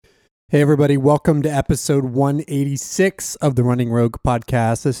Hey, everybody. Welcome to episode 186 of the Running Rogue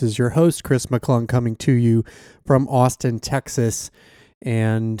podcast. This is your host, Chris McClung, coming to you from Austin, Texas.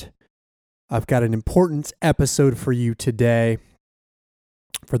 And I've got an important episode for you today.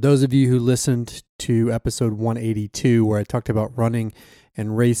 For those of you who listened to episode 182, where I talked about running and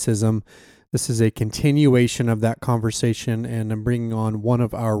racism, this is a continuation of that conversation, and I'm bringing on one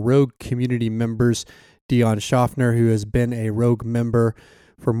of our Rogue community members, Dion Schaffner, who has been a Rogue member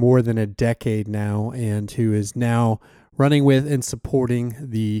for more than a decade now, and who is now running with and supporting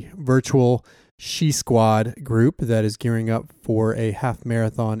the virtual She Squad group that is gearing up for a half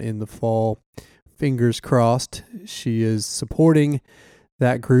marathon in the fall. Fingers crossed. She is supporting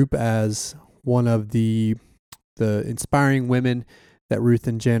that group as one of the inspiring women that Ruth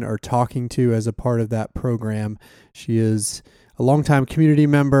and Jen are talking to as a part of that program. She is a longtime community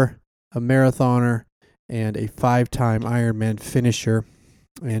member, a marathoner, and a 5-time Ironman finisher.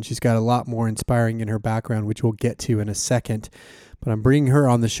 And she's got a lot more inspiring in her background, which we'll get to in a second. But I'm bringing her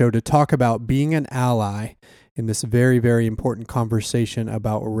on the show to talk about being an ally in this very, very important conversation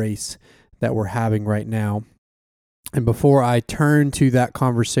about race that we're having right now. And before I turn to that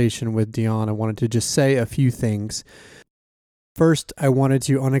conversation with Dion, I wanted to just say a few things. First, I wanted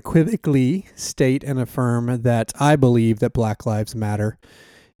to unequivocally state and affirm that I believe that Black Lives Matter.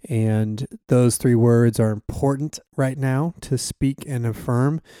 And those 3 words are important right now to speak and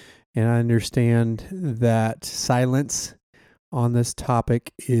affirm. And I understand that silence on this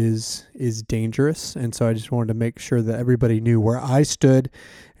topic is dangerous. And so I just wanted to make sure that everybody knew where I stood.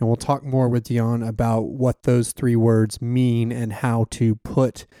 And we'll talk more with Dion about what those 3 words mean and how to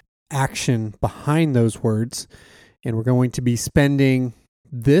put action behind those words. And we're going to be spending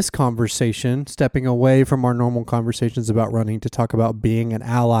this conversation, stepping away from our normal conversations about running to talk about being an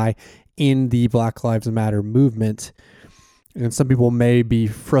ally in the Black Lives Matter movement. And some people may be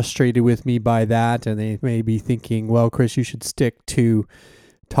frustrated with me by that, and they may be thinking, well, Chris, you should stick to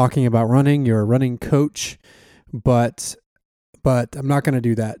talking about running. You're a running coach, but I'm not going to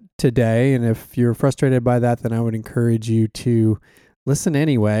do that today. And if you're frustrated by that, then I would encourage you to listen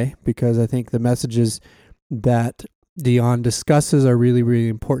anyway, because I think the messages that Dion discusses are really, really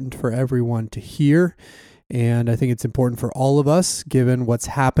important for everyone to hear. And I think it's important for all of us, given what's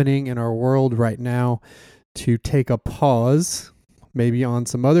happening in our world right now, to take a pause, maybe on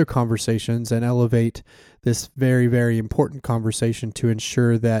some other conversations, and elevate this very, very important conversation to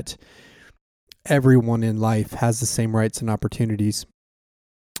ensure that everyone in life has the same rights and opportunities.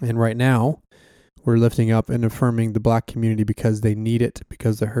 And right now, we're lifting up and affirming the Black community because they need it,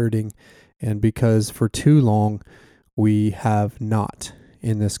 because they're hurting, and because for too long, we have not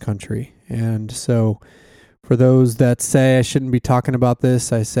in this country. And so for those that say I shouldn't be talking about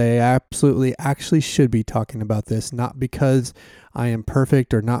this, I say I absolutely actually should be talking about this, not because I am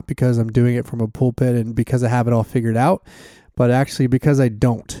perfect or not because I'm doing it from a pulpit and because I have it all figured out, but actually because I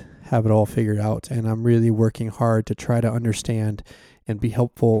don't have it all figured out. And I'm really working hard to try to understand and be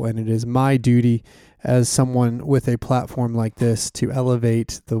helpful. And it is my duty as someone with a platform like this to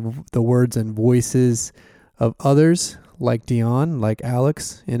elevate the words and voices of others like Dion, like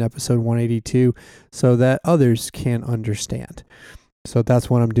Alex in episode 182, so that others can understand. So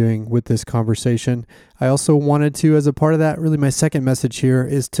that's what I'm doing with this conversation. I also wanted to, as a part of that, really my second message here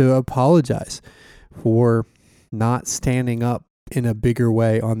is to apologize for not standing up in a bigger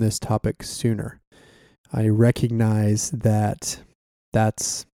way on this topic sooner. I recognize that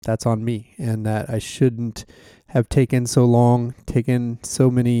that's on me, and that I shouldn't have taken so long, taken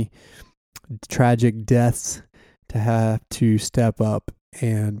so many tragic deaths to have to step up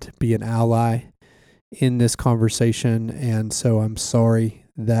and be an ally in this conversation. And so I'm sorry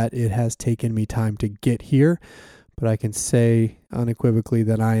that it has taken me time to get here, but I can say unequivocally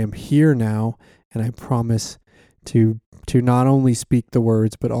that I am here now, and I promise to not only speak the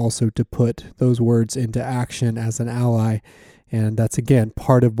words, but also to put those words into action as an ally. And that's, again,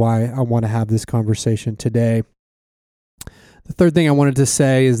 part of why I want to have this conversation today. The third thing I wanted to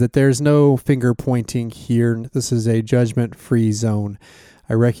say is that there's no finger pointing here. This is a judgment-free zone.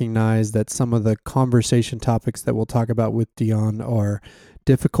 I recognize that some of the conversation topics that we'll talk about with Dion are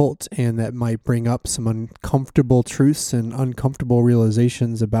difficult and that might bring up some uncomfortable truths and uncomfortable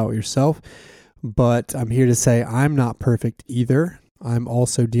realizations about yourself. But I'm here to say I'm not perfect either. I'm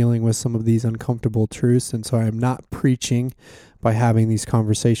also dealing with some of these uncomfortable truths, and so I am not preaching by having these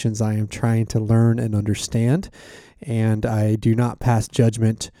conversations. I am trying to learn and understand. And I do not pass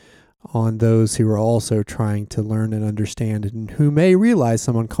judgment on those who are also trying to learn and understand and who may realize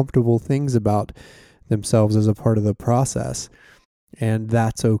some uncomfortable things about themselves as a part of the process. And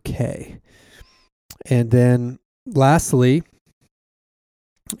that's okay. And then lastly,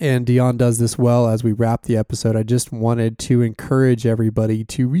 and Dion does this well as we wrap the episode. I just wanted to encourage everybody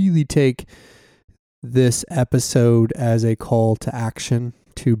to really take this episode as a call to action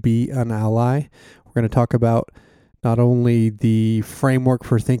to be an ally. We're going to talk about not only the framework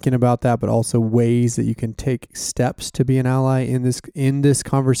for thinking about that, but also ways that you can take steps to be an ally in this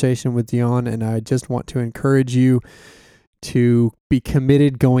conversation with Dion. And I just want to encourage you to be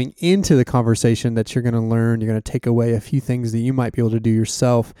committed going into the conversation that you're going to learn. You're going to take away a few things that you might be able to do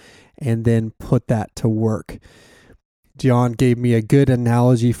yourself and then put that to work. Dion gave me a good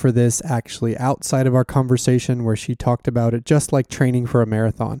analogy for this actually outside of our conversation, where she talked about it just like training for a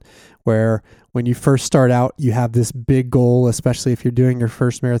marathon, where when you first start out, you have this big goal, especially if you're doing your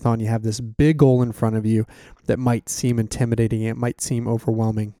first marathon, you have this big goal in front of you that might seem intimidating. It might seem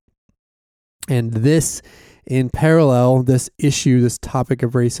overwhelming. And this, in parallel, this issue, this topic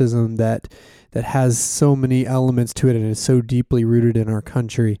of racism that has so many elements to it and is so deeply rooted in our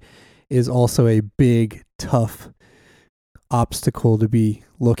country, is also a big, tough obstacle to be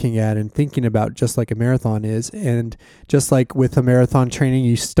looking at and thinking about, just like a marathon is. And just like with a marathon training,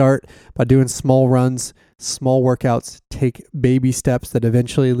 you start by doing small runs, small workouts, take baby steps that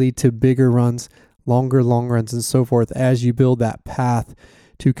eventually lead to bigger runs, longer long runs, and so forth as you build that path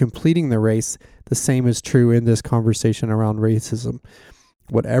to completing the race. The same is true in this conversation around racism.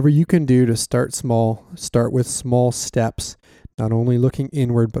 Whatever you can do to start small, start with small steps, not only looking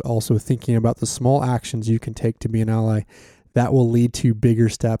inward, but also thinking about the small actions you can take to be an ally. That will lead to bigger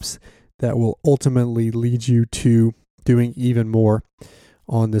steps that will ultimately lead you to doing even more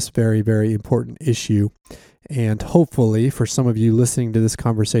on this very, very important issue. And hopefully for some of you listening to this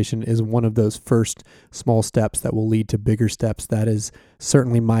conversation is one of those first small steps that will lead to bigger steps. That is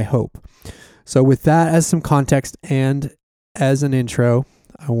certainly my hope. So with that as some context and as an intro,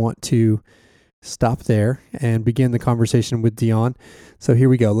 I want to stop there and begin the conversation with Dion. So here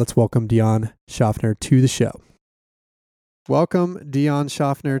we go. Let's welcome Dion Schaffner to the show. Welcome, Dion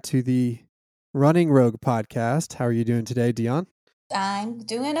Schaffner, to the Running Rogue podcast. How are you doing today, Dion? I'm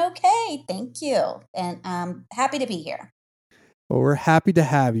doing okay. Thank you. And I'm happy to be here. Well, we're happy to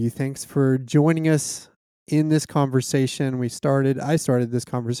have you. Thanks for joining us in this conversation. I started this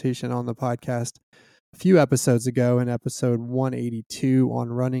conversation on the podcast a few episodes ago, in episode 182 on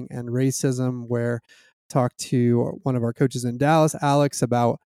running and racism, where I talked to one of our coaches in Dallas, Alex,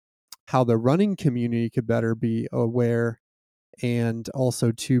 about how the running community could better be aware and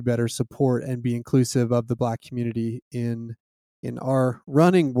also to better support and be inclusive of the Black community in our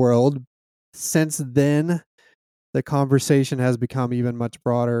running world. Since then, the conversation has become even much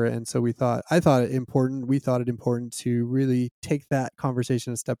broader, and so we thought it important to really take that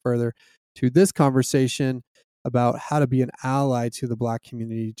conversation a step further to this conversation about how to be an ally to the Black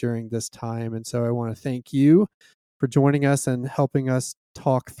community during this time. And so I want to thank you for joining us and helping us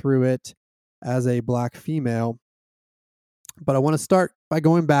talk through it as a Black female. But I want to start by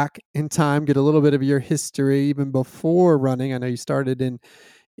going back in time, get a little bit of your history even before running. I know you started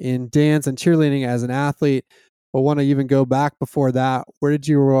in dance and cheerleading as an athlete, but want to even go back before that. Where did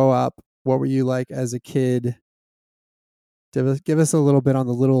you grow up? What were you like as a kid? Give us a little bit on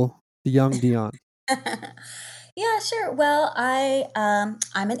the young Dion. Yeah, sure. Well, I'm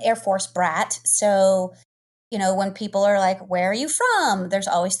an Air Force brat, so when people are like, "Where are you from?" There's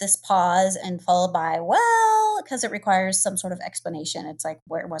always this pause and followed by, "Well," because it requires some sort of explanation. It's like,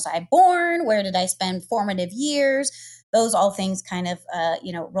 where was I born? Where did I spend formative years? Those all things kind of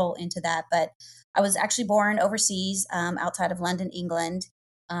roll into that. But I was actually born overseas, outside of London, England,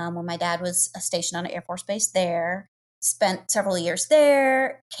 when my dad was stationed on an Air Force base there. Spent several years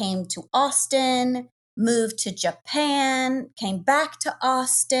there, came to Austin, moved to Japan, came back to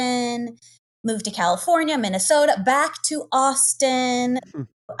Austin, moved to California, Minnesota, back to Austin.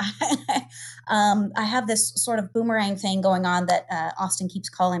 I have this sort of boomerang thing going on that Austin keeps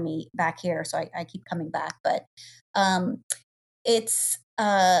calling me back here, so I keep coming back. But it's,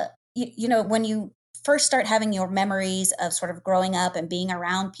 when you first start having your memories of sort of growing up and being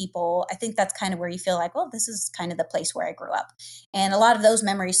around people, I think that's kind of where you feel like, well, this is kind of the place where I grew up. And a lot of those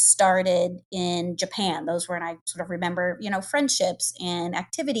memories started in Japan. Those were when I sort of remember, friendships and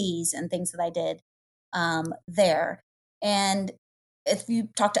activities and things that I did there. And if you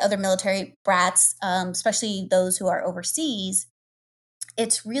talk to other military brats, especially those who are overseas,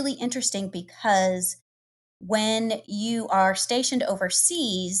 it's really interesting because when you are stationed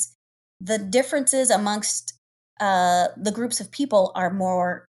overseas, the differences amongst the groups of people are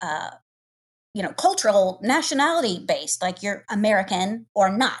more, cultural, nationality based, like you're American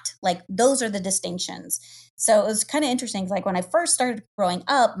or not. Like those are the distinctions. So it was kind of interesting. Like when I first started growing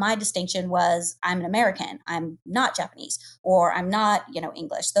up, my distinction was I'm an American. I'm not Japanese, or I'm not,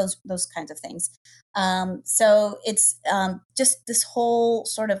 English. Those kinds of things. So it's just this whole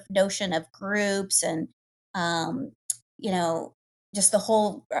sort of notion of groups and um, you know just the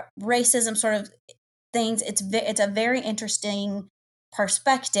whole racism sort of things. It's a very interesting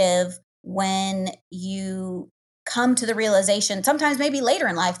perspective when you come to the realization, sometimes maybe later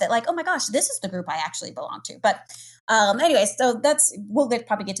in life, that like, oh my gosh, this is the group I actually belong to. But anyway, so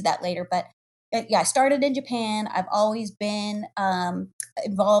probably get to that later. But yeah, I started in Japan. I've always been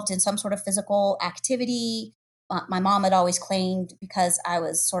involved in some sort of physical activity. My mom had always claimed, because I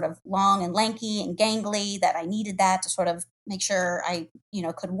was sort of long and lanky and gangly, that I needed that to sort of make sure I,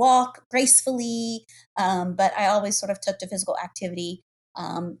 could walk gracefully. But I always sort of took to physical activity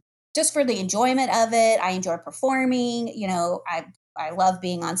um, just for the enjoyment of it. I enjoy performing. I love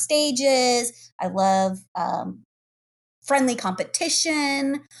being on stages. I love friendly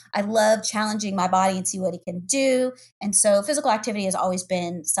competition. I love challenging my body and see what it can do. And so physical activity has always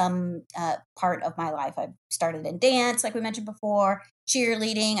been some part of my life. I started in dance, like we mentioned before,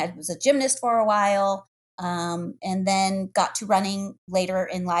 cheerleading. I was a gymnast for a while, and then got to running later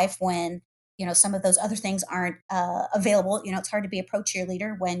in life when, some of those other things aren't available. It's hard to be a pro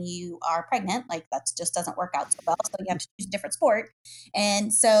cheerleader when you are pregnant. Like that just doesn't work out so well. So you have to choose a different sport.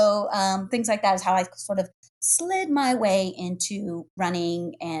 And so things like that is how I sort of slid my way into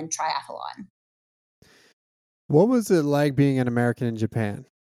running and triathlon. What was it like being an American in Japan?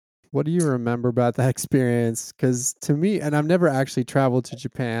 What do you remember about that experience? Because to me, and I've never actually traveled to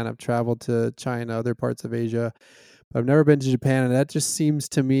Japan. I've traveled to China, other parts of Asia, but I've never been to Japan. And that just seems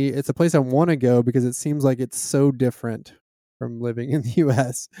to me, it's a place I want to go because it seems like it's so different from living in the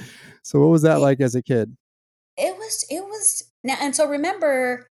US. So what was that It, like as a kid? it was now, and so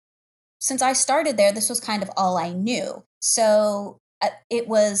remember, since I started there, this was kind of all I knew. So it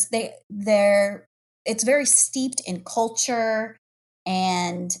was it's very steeped in culture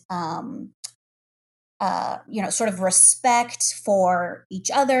and sort of respect for each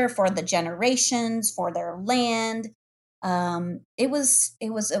other, for the generations, for their land. It was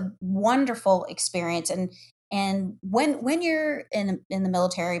a wonderful experience, and when you're in the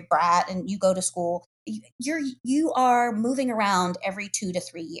military, brat, and you go to school, you are moving around every 2 to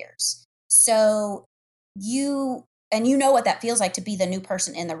 3 years. So you know what that feels like to be the new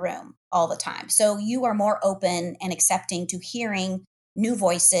person in the room all the time. So you are more open and accepting to hearing new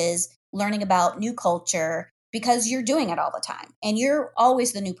voices, learning about new culture, because you're doing it all the time and you're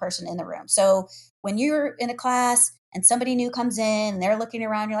always the new person in the room. So when you're in a class and somebody new comes in and they're looking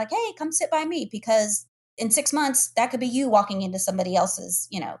around, you're like, hey, come sit by me, because in 6 months that could be you walking into somebody else's,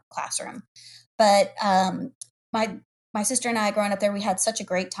 classroom. But my my sister and I, growing up there, we had such a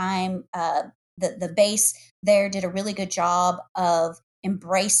great time. The base there did a really good job of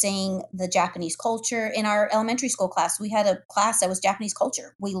embracing the Japanese culture. In our elementary school class, we had a class that was Japanese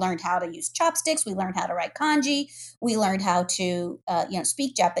culture. We learned how to use chopsticks. We learned how to write kanji. We learned how to,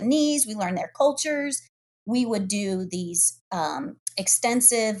 speak Japanese. We learned their cultures. We would do these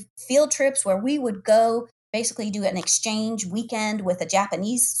extensive field trips where we would go basically do an exchange weekend with a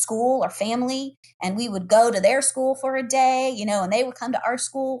Japanese school or family, and we would go to their school for a day, and they would come to our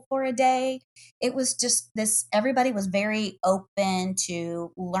school for a day. It was just this, everybody was very open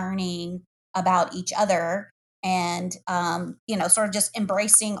to learning about each other, and sort of just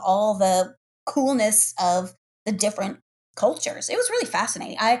embracing all the coolness of the different cultures. It was really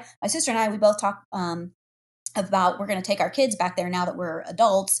fascinating. My sister and I, we both talk about, we're going to take our kids back there now that we're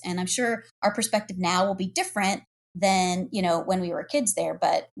adults, and I'm sure our perspective now will be different than when we were kids there.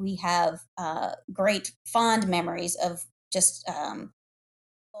 But we have great fond memories of just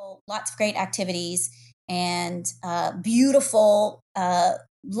lots of great activities and beautiful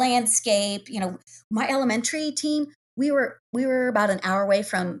landscape. My elementary team, we were about an hour away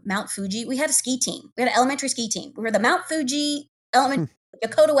from Mount Fuji. We had a ski team. We had an elementary ski team. We were the Mount Fuji elementary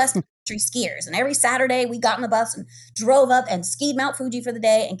Dakota West skiers, and every Saturday we got on the bus and drove up and skied Mount Fuji for the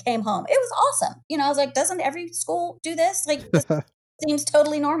day and came home. It was awesome. I was like, doesn't every school do this? Like, this seems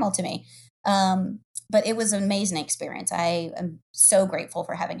totally normal to me. But it was an amazing experience. I am so grateful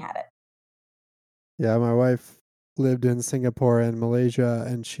for having had it. Yeah, my wife lived in Singapore and Malaysia,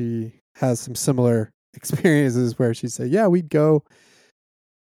 and she has some similar experiences where she said, "Yeah, we'd go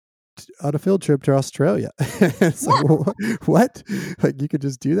on a field trip to Australia." It's like, Yeah. well, what? Like you could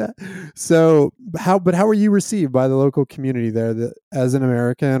just do that? So how were you received by the local community there, as an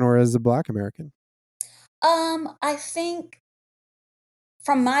American or as a Black American? I think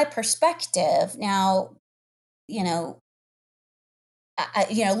from my perspective now, you know,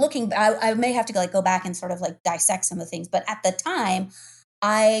 looking, I may have to like go back and sort of like dissect some of the things, but at the time,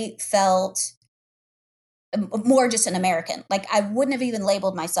 I felt more just an American. Like I wouldn't have even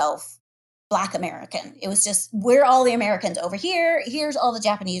labeled myself Black American. It was just we're all the Americans over here. Here's all the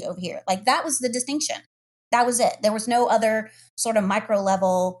Japanese over here. Like that was the distinction. That was it. There was no other sort of micro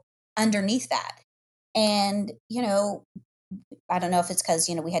level underneath that. And I don't know if it's because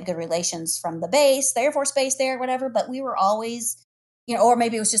we had good relations from the base, the Air Force base there, whatever. But we were always, or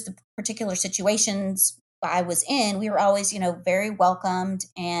maybe it was just the particular situations I was in. We were always, very welcomed,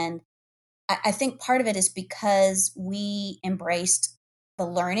 and I think part of it is because we embraced the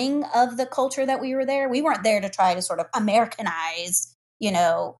learning of the culture that we were there. We weren't there to try to sort of Americanize,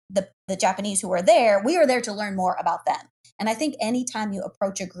 the Japanese who were there. We were there to learn more about them. And I think anytime you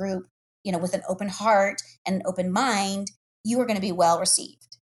approach a group, with an open heart and an open mind, you are going to be well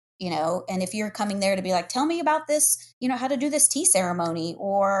received. And if you're coming there to be like, tell me about this, how to do this tea ceremony,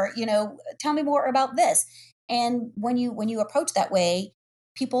 or, tell me more about this. And when you approach that way,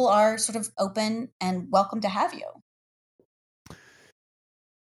 people are sort of open and welcome to have you.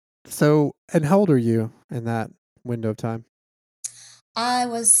 So, and how old are you in that window of time? I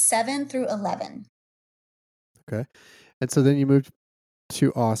was 7 through 11. Okay. And so then you moved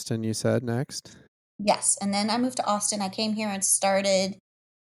to Austin, you said, next? Yes. And then I moved to Austin. I came here and started,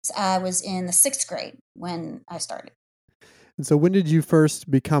 I was in the 6th grade when I started. And so when did you first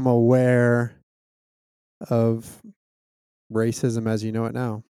become aware of racism as you know it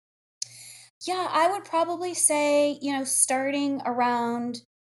now? Yeah, I would probably say, starting around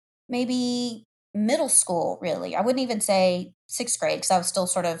maybe middle school, really. I wouldn't even say 6th grade because I was still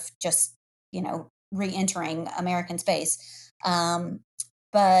sort of just, re-entering American space.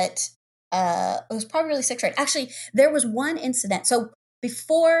 But it was probably really 6th grade. Actually, there was one incident. So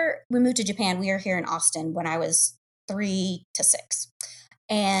before we moved to Japan, we were here in Austin when I was 3 to 6.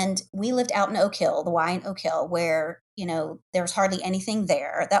 And we lived out in Oak Hill, the Y in Oak Hill, where, there was hardly anything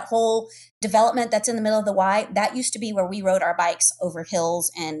there. That whole development that's in the middle of the Y, that used to be where we rode our bikes over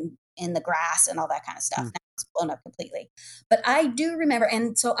hills and in the grass and all that kind of stuff. Now it's blown up completely. But I do remember,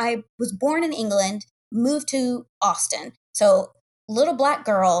 and so I was born in England, moved to Austin. So little Black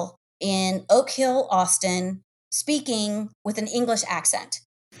girl in Oak Hill, Austin, speaking with an English accent.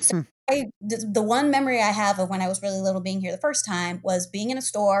 So the one memory I have of when I was really little being here the first time was being in a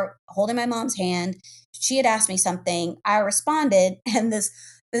store, holding my mom's hand. She had asked me something. I responded, and this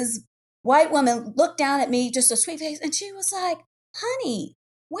white woman looked down at me, just a sweet face, and she was like, "Honey,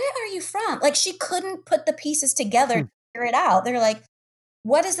 where are you from?" Like she couldn't put the pieces together to figure it out. They're like,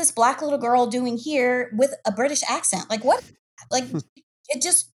 "What is this Black little girl doing here with a British accent? Like what?" Like it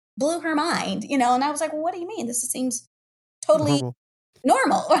just blew her mind, And I was like, "Well, what do you mean? This seems totally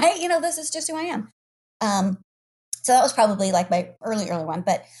normal, right? This is just who I am." So that was probably like my early one,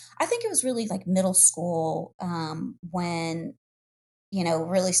 but I think it was really like middle school when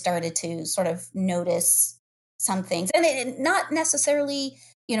really started to sort of notice some things, and not necessarily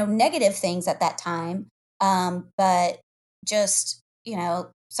negative things at that time, but just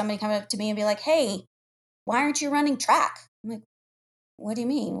somebody come up to me and be like, "Hey, why aren't you running track?" I'm like, "What do you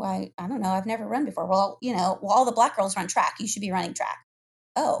mean? Why? I don't know. I've never run before." "Well, all the Black girls run track. You should be running track."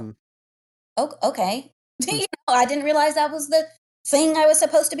 "Oh, okay." I didn't realize that was the thing I was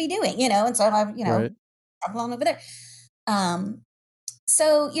supposed to be doing, and so I'm, Right. I'm along over there. Um,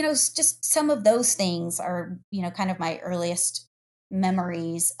 so, just some of those things are, kind of my earliest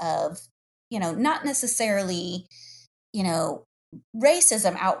memories of, not necessarily, you know,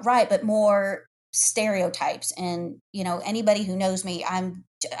 racism outright, but more stereotypes. And, anybody who knows me,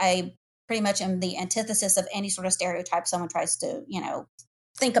 I pretty much am the antithesis of any sort of stereotype someone tries to,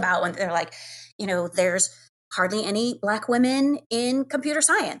 think about when they're like, there's hardly any Black women in computer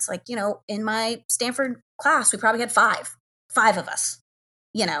science. Like, in my Stanford class, we probably had five of us,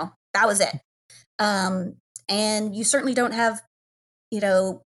 that was it. And you certainly don't have, you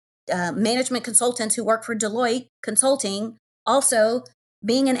know, management consultants who work for Deloitte Consulting also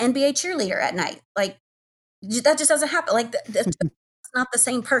being an NBA cheerleader at night. Like that just doesn't happen. Like it's not the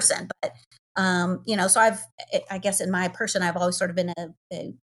same person. But so I guess in my person, I've always sort of been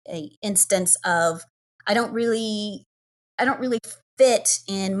a instance of I don't really fit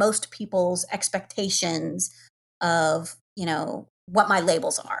in most people's expectations of what my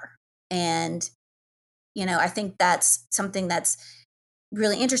labels are. And I think that's something that's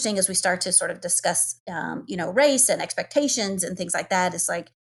really interesting as we start to sort of discuss race and expectations and things like that. It's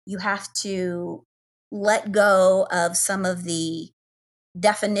like you have to let go of some of the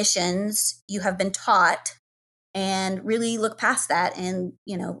definitions you have been taught and really look past that and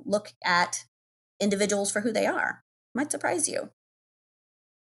look at individuals for who they are. Might surprise you.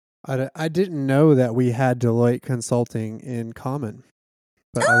 I didn't know that we had Deloitte Consulting in common,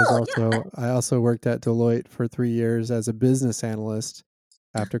 but Oh, yeah. I also worked at Deloitte for 3 years as a business analyst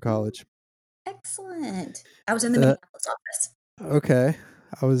after college. Excellent. I was in the Uh, Minneapolis office. okay,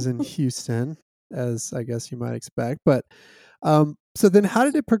 I was in Houston, as I guess you might expect. But so then, how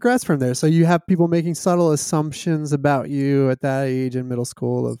did it progress from there? So you have people making subtle assumptions about you at that age in middle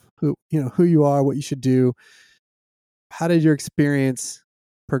school of who you are, what you should do. How did your experience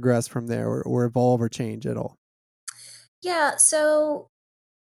progress from there, or evolve or change at all? Yeah, so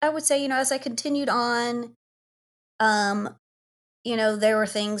I would say, as I continued on, um, there were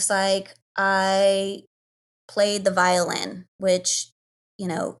things like I played the violin, which,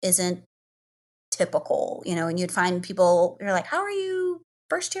 isn't typical, and you'd find people, you're like, how are you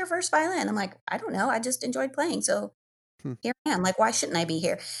first year, first violin? I'm like, I don't know. I just enjoyed playing. So Hmm. here I am. Like, why shouldn't I be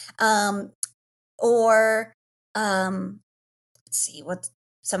here? Um, or, um, let's see what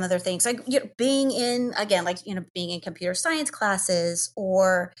some other things like being in again, like, being in computer science classes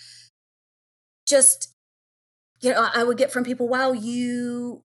or just, I would get from people, wow,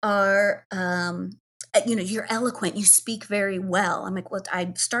 you are, you're eloquent. You speak very well. I'm like, well,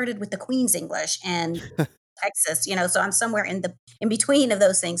 I started with the Queen's English and Texas, so I'm somewhere in between of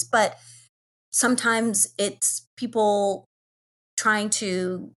those things. But sometimes it's people trying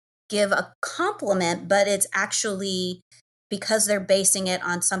to give a compliment, but it's actually because they're basing it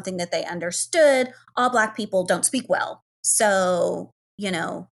on something that they understood. All Black people don't speak well. So,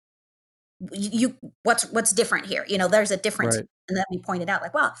 what's different here? There's a difference. Right. And that we pointed out,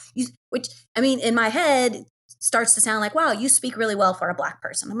 like, wow, which I mean, in my head starts to sound like, wow, you speak really well for a Black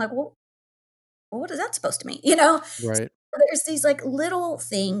person. I'm like, well, what is that supposed to mean? Right. There's these like little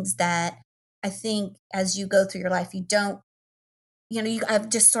things that I think as you go through your life, you don't, I've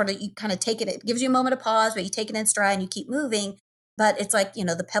just sort of, you kind of take it gives you a moment of pause, but you take it in stride and you keep moving. But it's like,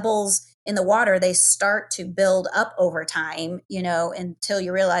 the pebbles in the water, they start to build up over time, until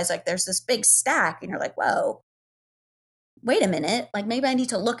you realize like there's this big stack and you're like, whoa, wait a minute. Like maybe I need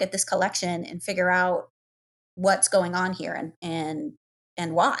to look at this collection and figure out what's going on here and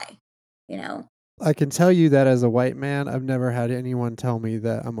why, you know? I can tell you that as a white man, I've never had anyone tell me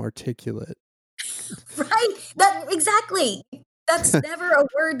that I'm articulate. Right? That exactly. That's never a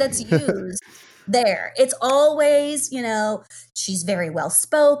word that's used there. It's always, she's very well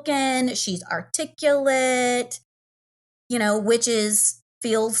spoken, she's articulate, which is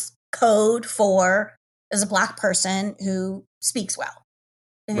feels code for as a Black person who speaks well.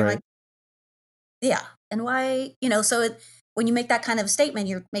 And you're like, Right. yeah. And why, so when you make that kind of statement,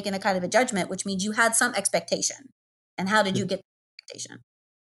 you're making a kind of a judgment, which means you had some expectation. And how did Yeah. you get the expectation?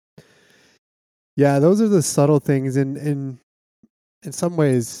 Yeah, those are the subtle things, and in some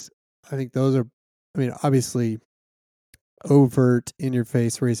ways, I think those are. I mean, obviously, overt, in your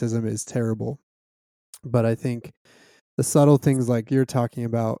face racism is terrible, but I think the subtle things like you're talking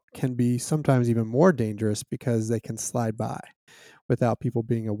about can be sometimes even more dangerous because they can slide by without people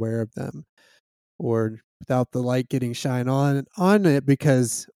being aware of them, or without the light getting shine on it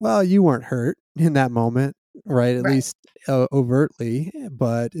because, well, you weren't hurt in that moment, right? At Right. least overtly,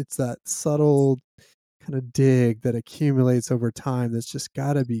 but it's that subtle kind of dig that accumulates over time that's just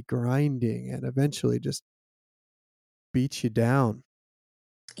got to be grinding and eventually just beats you down.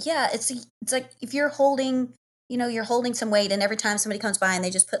 Yeah, it's like if you're holding, you're holding some weight and every time somebody comes by and they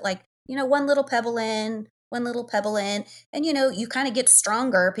just put like, one little pebble in, one little pebble in, and you kind of get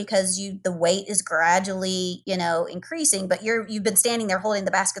stronger because the weight is gradually, increasing, but you've been standing there holding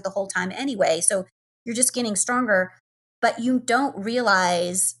the basket the whole time anyway. So you're just getting stronger, but you don't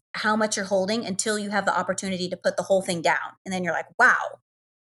realize how much you're holding until you have the opportunity to put the whole thing down. And then you're like, wow,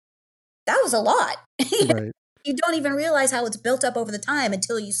 that was a lot. Right. You don't even realize how it's built up over the time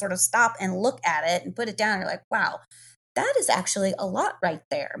until you sort of stop and look at it and put it down. You're like, wow, that is actually a lot right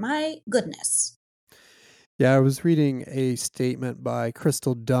there. My goodness. Yeah, I was reading a statement by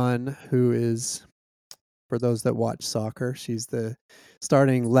Crystal Dunn, who is, for those that watch soccer, she's the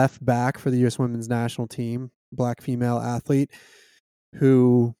starting left back for the U.S. women's national team, Black female athlete,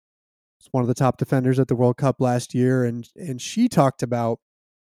 who was one of the top defenders at the World Cup last year. And she talked about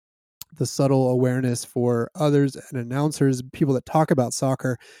the subtle awareness for others and announcers, people that talk about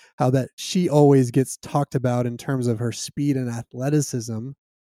soccer, how that she always gets talked about in terms of her speed and athleticism,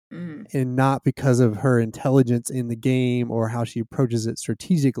 Mm, and not because of her intelligence in the game or how she approaches it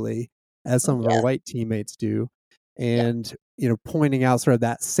strategically, as some of our yeah. white teammates do. Yeah. And, pointing out sort of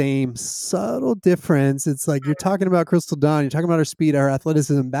that same subtle difference. It's like you're talking about Crystal Dunn, you're talking about her speed, her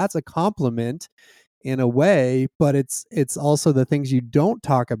athleticism. That's a compliment in a way, but it's also the things you don't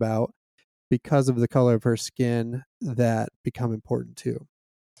talk about because of the color of her skin that become important too.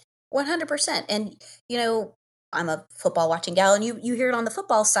 100%. And, I'm a football watching gal, and you hear it on the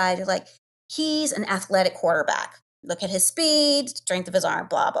football side. You're like, he's an athletic quarterback. Look at his speed, strength of his arm,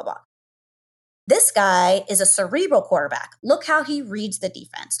 blah, blah, blah. This guy is a cerebral quarterback. Look how he reads the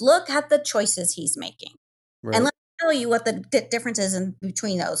defense. Look at the choices he's making. And Right. let me tell you what the difference is in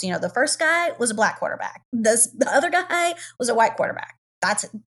between those. The first guy was a black quarterback. The other guy was a white quarterback. That's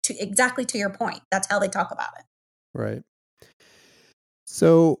exactly to your point. That's how they talk about it. Right.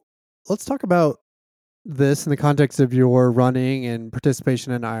 So let's talk about this in the context of your running and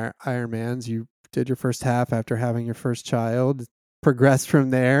participation in Ironmans. You did your first half after having your first child, progressed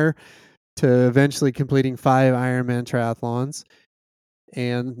from there to eventually completing 5 Ironman triathlons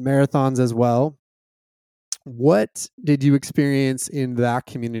and marathons as well. What did you experience in that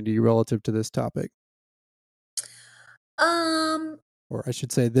community relative to this topic? Or I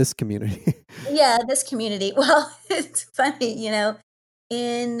should say this community. Yeah, this community. Well, it's funny,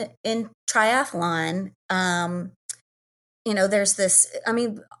 in triathlon, there's this,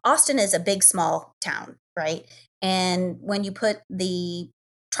 Austin is a big small town, right? And when you put the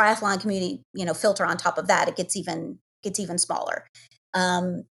triathlon community, filter on top of that, it gets even smaller.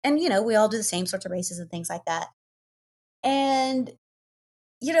 And we all do the same sorts of races and things like that. And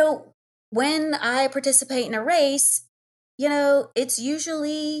you know, when I participate in a race, it's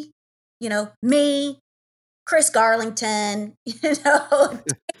usually, me, Chris Garlington,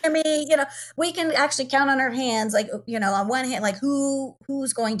 Tammy, we can actually count on our hands, like, on one hand, like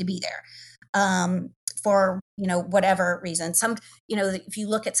who's going to be there, for, whatever reason. If you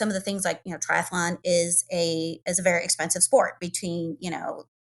look at some of the things like, triathlon is a very expensive sport between,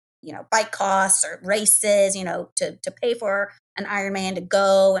 bike costs or races, to pay for an Ironman to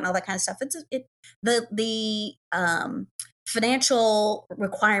go and all that kind of stuff. The financial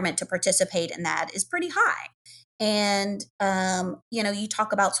requirement to participate in that is pretty high. And, you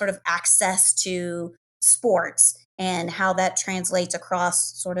talk about sort of access to sports and how that translates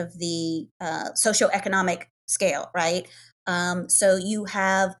across sort of the socioeconomic scale, right? So you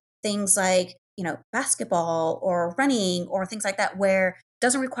have things like, basketball or running or things like that where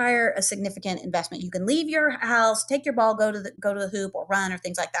doesn't require a significant investment. You can leave your house, take your ball, go to the hoop or run or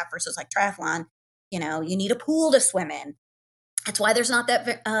things like that. Versus like triathlon, you need a pool to swim in. That's why there's not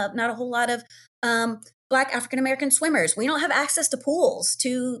a whole lot of Black African American swimmers. We don't have access to pools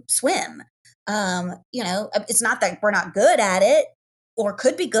to swim. It's not that we're not good at it or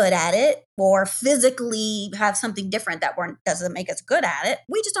could be good at it or physically have something different that doesn't make us good at it.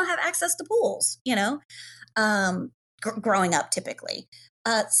 We just don't have access to pools. Growing up typically.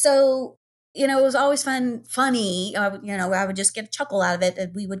 So, it was always funny. I would just get a chuckle out of it.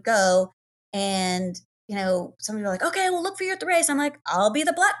 And we would go and, some people are like, okay, we'll look for you at the race. I'm like, I'll be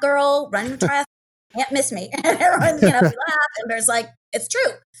the Black girl running the triathlon. Can't miss me. And everyone, we laugh and there's like, it's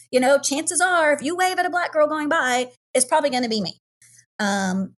true. Chances are if you wave at a Black girl going by, it's probably going to be me.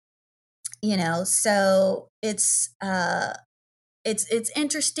 So it's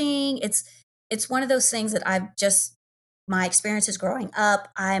interesting. It's one of those things that my experiences growing up,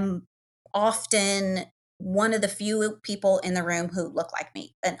 I'm often one of the few people in the room who look like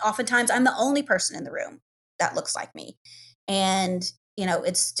me. And oftentimes I'm the only person in the room that looks like me. And,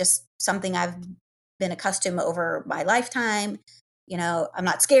 it's just something I've been accustomed over my lifetime. I'm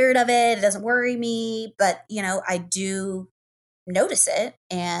not scared of it. It doesn't worry me, but, I do notice it.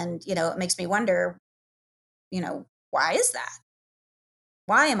 And, it makes me wonder, why is that?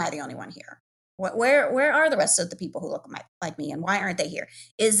 Why am I the only one here? Where are the rest of the people who look like me, and why aren't they here?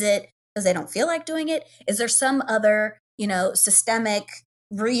 Is it because they don't feel like doing it? Is there some other, systemic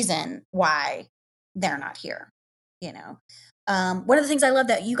reason why they're not here? One of the things I love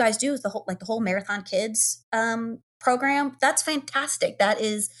that you guys do is the whole Marathon Kids program. That's fantastic. That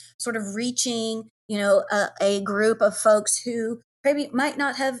is sort of reaching, a group of folks who maybe might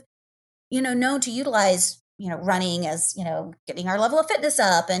not have, known to utilize running as, getting our level of fitness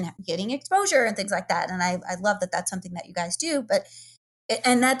up and getting exposure and things like that. And I love that that's something that you guys do,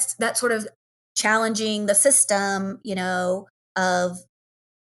 and that's sort of challenging the system, of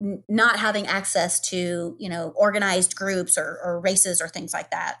not having access to, organized groups or races or things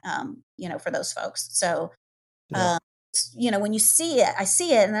like that, for those folks. So, Yeah. When you see it, I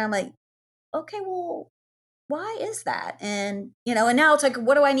see it and I'm like, okay, well, why is that? And, and now it's like,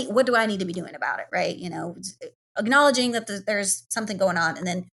 what do I need to be doing about it? Right. Acknowledging that there's something going on and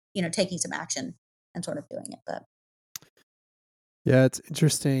then, taking some action and sort of doing it. But Yeah, it's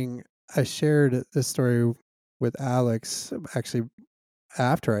interesting. I shared this story with Alex actually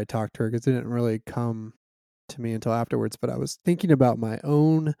after I talked to her because it didn't really come to me until afterwards. But I was thinking about my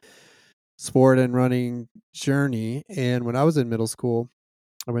own sport and running journey. And when I was in middle school,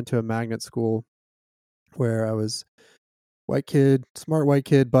 I went to a magnet school where I was white kid, smart white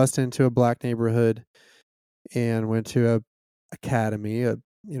kid, bust into a black neighborhood and went to a academy, a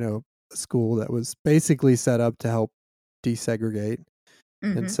school that was basically set up to help desegregate.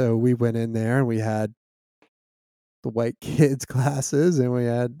 And Mm-hmm. so we went in there and we had the white kids classes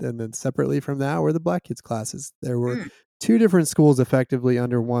and then separately from that were the black kids classes. There were Mm. two different schools effectively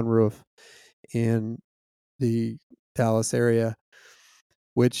under one roof in the Dallas area,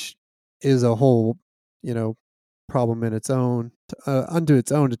 which is a whole, you know, problem in its own, unto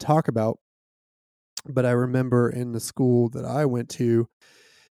its own to talk about. But I remember in the school that I went to,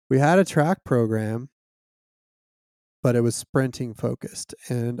 we had a track program, but it was sprinting focused.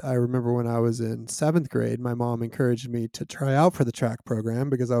 And I remember when I was in 7th grade, my mom encouraged me to try out for the track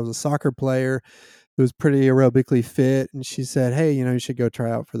program because I was a soccer player who was pretty aerobically fit. And she said, hey, you should go try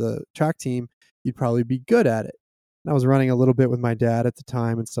out for the track team. You'd probably be good at it. And I was running a little bit with my dad at the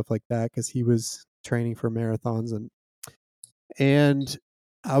time and stuff like that because he was training for marathons. And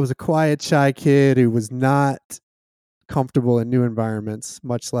I was a quiet, shy kid who was not comfortable in new environments,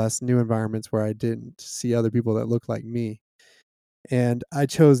 much less new environments where I didn't see other people that looked like me. And I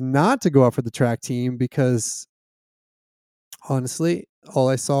chose not to go out for the track team because honestly, all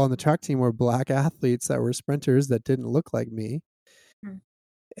I saw on the track team were black athletes that were sprinters that didn't look like me. Mm.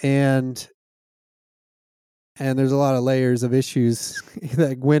 And there's a lot of layers of issues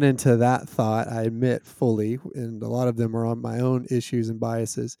that went into that thought, I admit fully, and a lot of them are on my own issues and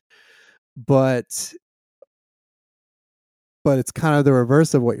biases. But it's kind of the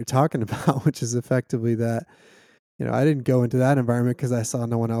reverse of what you're talking about, which is effectively that, I didn't go into that environment because I saw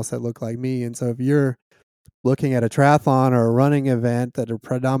no one else that looked like me. And so if you're looking at a triathlon or a running event that are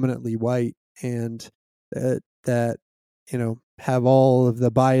predominantly white and that have all of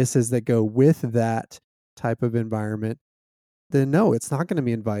the biases that go with that type of environment, then no, it's not going to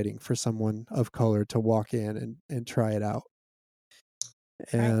be inviting for someone of color to walk in and try it out.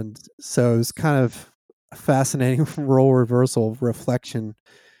 Right. And so it was kind of a fascinating role reversal reflection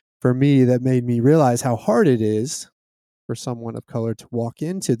for me that made me realize how hard it is for someone of color to walk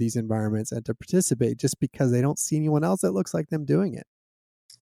into these environments and to participate just because they don't see anyone else that looks like them doing it.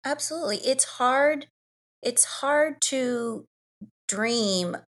 Absolutely. It's hard. It's hard to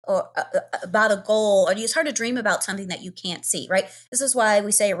dream or about a goal, or it's hard to dream about something that you can't see, right? This is why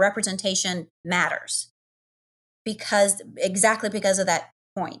we say representation matters, because exactly because of that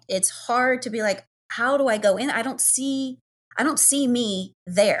point. It's hard to be like, how do I go in? I don't see me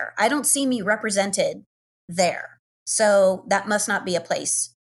there. I don't see me represented there. So that must not be a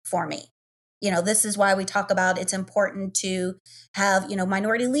place for me. This is why we talk about it's important to have,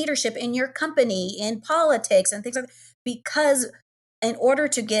 minority leadership in your company, in politics and things like that, because in order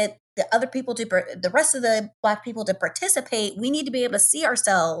to get the rest of the Black people to participate, we need to be able to see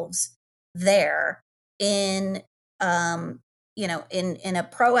ourselves there in in a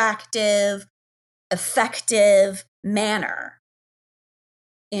proactive, effective manner.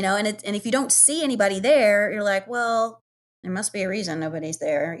 And if you don't see anybody there, you're like, well, there must be a reason nobody's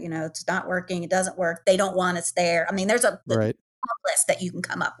there. It's not working, it doesn't work, they don't want us there. I mean, there's a Right. list that you can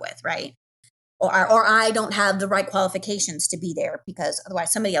come up with, right? Or I don't have the right qualifications to be there because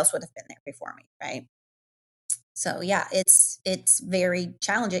otherwise somebody else would have been there before me, right? So yeah, it's very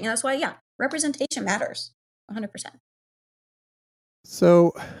challenging. And that's why, yeah, representation matters 100%.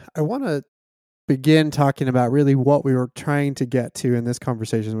 So I want to begin talking about really what we were trying to get to in this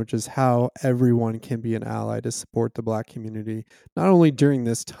conversation, which is how everyone can be an ally to support the Black community, not only during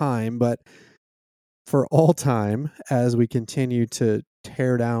this time, but for all time as we continue to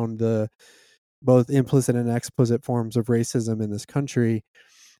tear down the both implicit and explicit forms of racism in this country.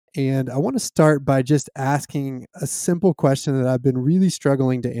 And I want to start by just asking a simple question that I've been really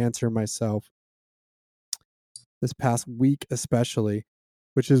struggling to answer myself this past week, especially,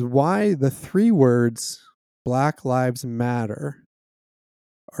 which is why the three words Black Lives Matter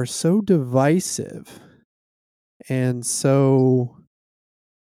are so divisive and so,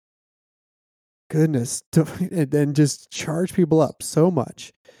 goodness, and just charge people up so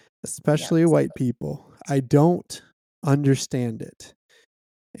much, especially Yes. white people. I don't understand it.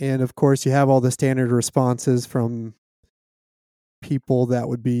 And of course, you have all the standard responses from people that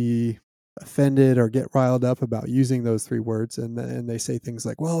would be offended or get riled up about using those three words. And they say things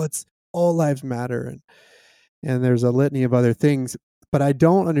like, well, it's all lives matter. And there's a litany of other things, but I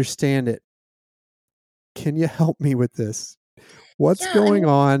don't understand it. Can you help me with this? What's Yeah, I going mean,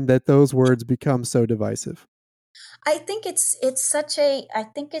 on that those words become so divisive? I think it's such a I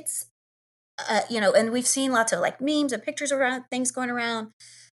think it's and we've seen lots of like memes and pictures around things going around.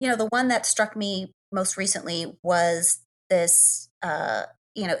 The one that struck me most recently was this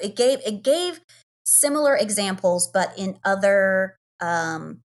it gave similar examples, but in other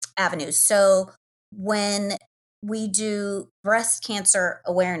avenues. So when we do Breast Cancer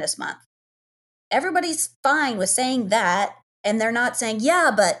Awareness Month, everybody's fine with saying that, and they're not saying,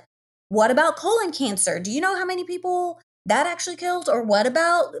 yeah, but what about colon cancer? Do you know how many people that actually kills? Or what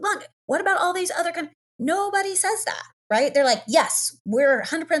about all these other nobody says that, right? They're like, yes, we're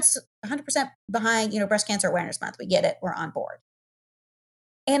 100% behind, Breast Cancer Awareness Month. We get it. We're on board.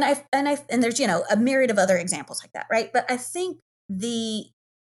 And there's, a myriad of other examples like that, right? But I think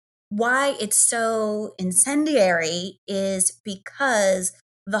why it's so incendiary is because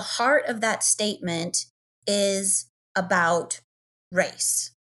the heart of that statement is about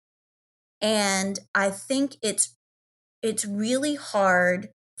race. And I think it's really hard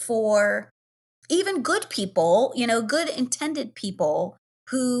for even good people, good intended people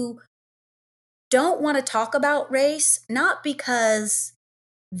who don't want to talk about race, not because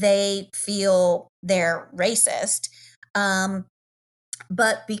they feel they're racist,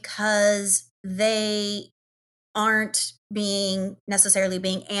 but because they aren't necessarily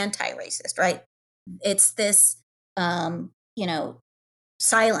being anti-racist, right? It's this,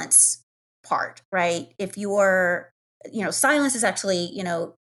 silence part, right? If you're, silence is actually,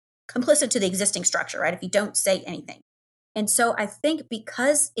 complicit to the existing structure, right? If you don't say anything. And so I think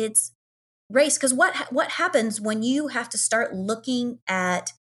because it's race, because what happens when you have to start looking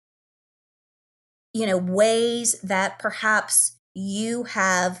at, ways that perhaps you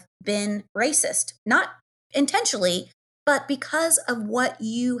have been racist, not intentionally, but because of what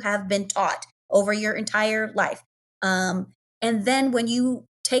you have been taught over your entire life. And then when you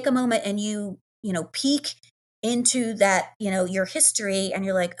take a moment and you peek into that, your history, and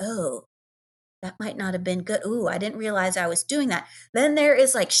you're like, oh, that might not have been good. Ooh, I didn't realize I was doing that. Then there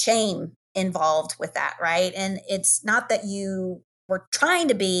is like shame involved with that, right? And it's not that you were trying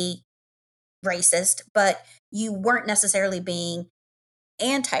to be racist, but you weren't necessarily being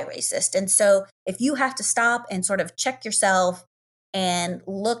anti-racist. And so if you have to stop and sort of check yourself and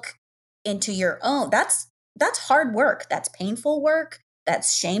look into your own, that's hard work. That's painful work.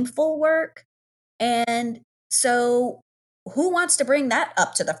 That's shameful work. And so who wants to bring that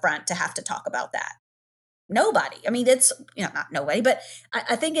up to the front to have to talk about that? Nobody. I mean, it's, not nobody, but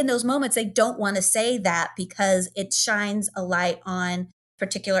I think in those moments, they don't want to say that because it shines a light on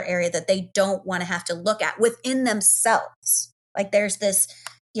particular area that they don't want to have to look at within themselves. Like there's this,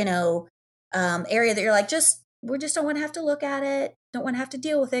 area that you're like, we just don't want to have to look at it. Don't want to have to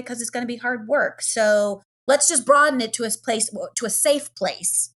deal with it because it's going to be hard work. So let's just broaden it to a safe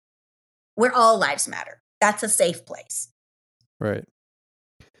place where all lives matter. That's a safe place. Right.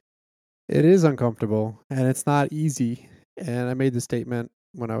 It is uncomfortable and it's not easy. And I made the statement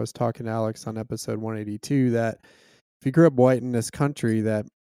when I was talking to Alex on episode 182 that if you grew up white in this country, that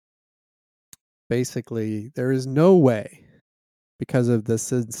basically there is no way, because of the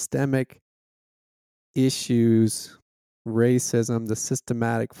systemic issues, racism, the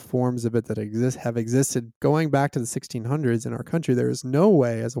systematic forms of it that have existed going back to the 1600s in our country, there is no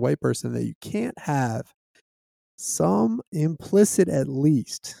way as a white person that you can't have some implicit, at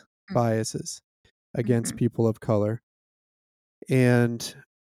least, biases against people of color. And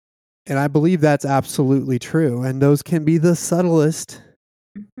I believe that's absolutely true. And those can be the subtlest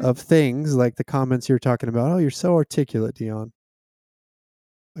of things, like the comments you're talking about. Oh, you're so articulate, Dion.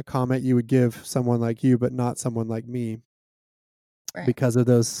 A comment you would give someone like you, but not someone like me, right, because of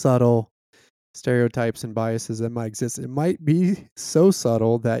those subtle stereotypes and biases that might exist. It might be so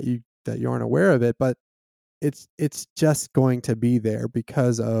subtle that you aren't aware of it, but it's just going to be there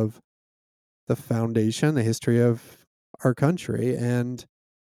because of the foundation, the history of our country. And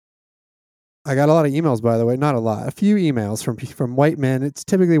I got a lot of emails, by the way, not a lot, a few emails from white men. It's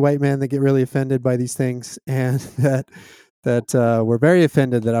typically white men that get really offended by these things, and that were very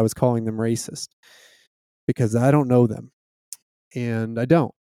offended that I was calling them racist because I don't know them, and I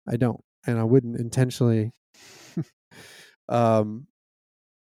don't, and I wouldn't intentionally,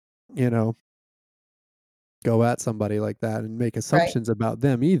 go at somebody like that and make assumptions about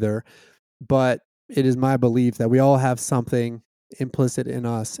them either. But it is my belief that we all have something implicit in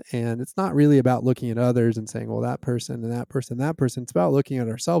us, and it's not really about looking at others and saying, well, that person and that person, that person. It's about looking at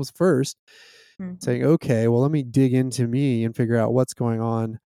ourselves first, saying, okay, well, let me dig into me and figure out what's going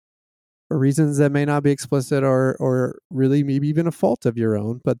on for reasons that may not be explicit or really maybe even a fault of your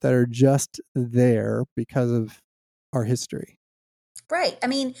own, but that are just there because of our history. Right. I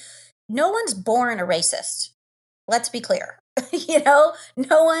mean, no one's born a racist. Let's be clear. No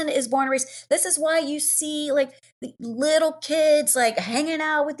one is born a racist. This is why you see like the little kids like hanging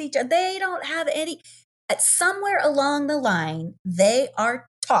out with each other. They don't have any, somewhere along the line, they are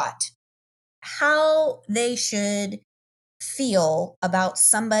taught how they should feel about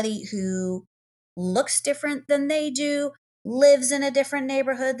somebody who looks different than they do, lives in a different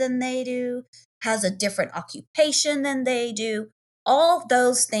neighborhood than they do, has a different occupation than they do. All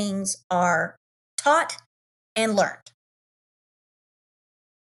those things are taught and learned.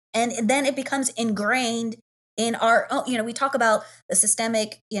 And then it becomes ingrained in our own, we talk about the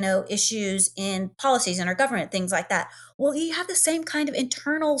systemic, issues in policies in our government, things like that. Well, you have the same kind of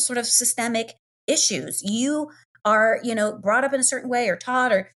internal sort of systemic issues. You are, brought up in a certain way or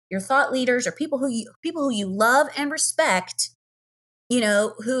taught, or your thought leaders or people who you love and respect,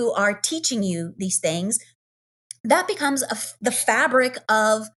 who are teaching you these things. That becomes the fabric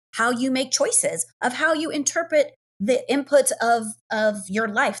of how you make choices, of how you interpret the inputs of your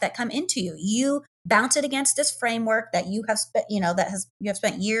life that come into you. You bounce it against this framework that you have spent, you have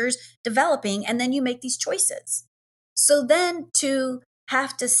spent years developing, and then you make these choices. So then to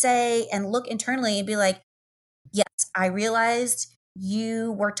have to say and look internally and be like, yes, I realized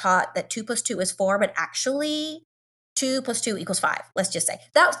you were taught that 2 + 2 is 4, but actually 2 + 2 = 5. Let's just say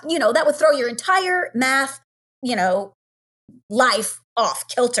that, that would throw your entire math, life off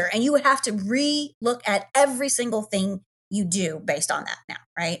kilter, and you would have to re-look at every single thing you do based on that now,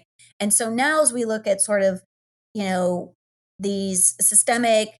 right? And so now as we look at sort of, these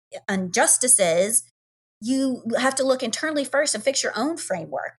systemic injustices, you have to look internally first and fix your own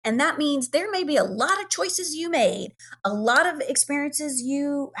framework. And that means there may be a lot of choices you made, a lot of experiences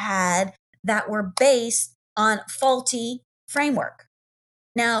you had that were based on faulty framework.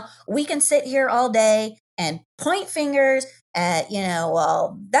 Now, we can sit here all day and point fingers at,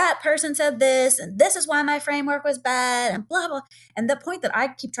 well, that person said this, and this is why my framework was bad, and blah, blah. And the point that I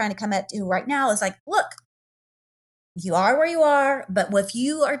keep trying to come at to right now is like, look, you are where you are, but if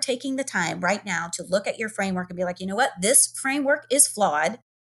you are taking the time right now to look at your framework and be like, you know what, this framework is flawed,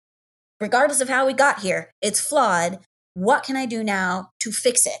 regardless of how we got here, it's flawed. What can I do now to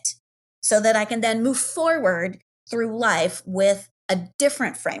fix it so that I can then move forward through life with a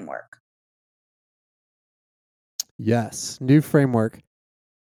different framework? Yes, new framework.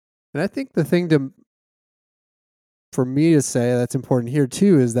 And I think the thing for me to say that's important here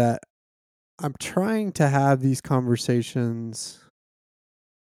too is that I'm trying to have these conversations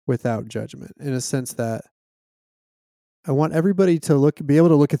without judgment, in a sense that I want everybody to be able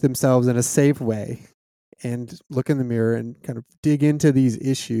to look at themselves in a safe way and look in the mirror and kind of dig into these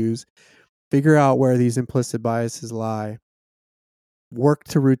issues, figure out where these implicit biases lie, work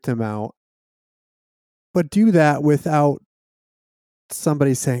to root them out, but do that without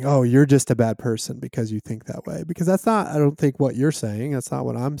somebody saying, oh, you're just a bad person because you think that way. Because that's not, I don't think, what you're saying. That's not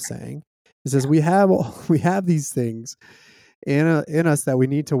what I'm saying. It says we have these things in us that we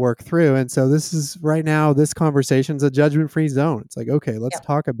need to work through. And so this is right now, this conversation's a judgment-free zone. It's like, okay, let's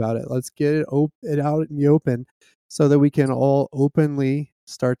talk about it. Let's get it out in the open so that we can all openly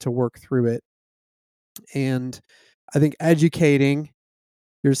start to work through it. And I think educating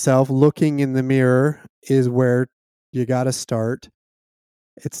yourself, looking in the mirror, is where you got to start.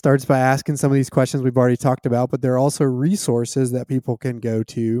 It starts by asking some of these questions we've already talked about, but there are also resources that people can go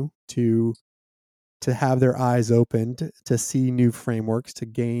to have their eyes opened, to see new frameworks, to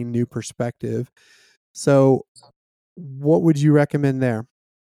gain new perspective. So what would you recommend there?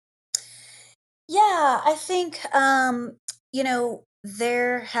 Yeah, I think,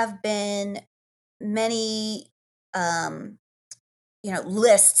 there have been many,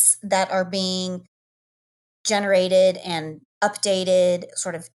 lists that are being generated and updated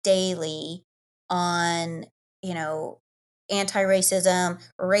sort of daily on, anti-racism,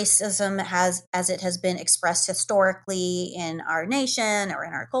 racism has as it has been expressed historically in our nation or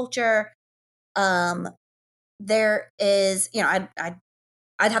in our culture. There is, I'd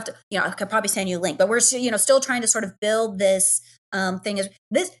have to, I could probably send you a link, but we're, still trying to sort of build this thing. Is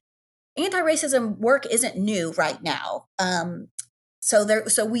this anti-racism work isn't new right now.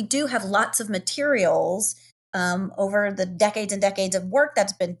 So we do have lots of materials over the decades and decades of work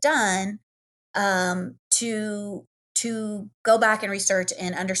that's been done to go back and research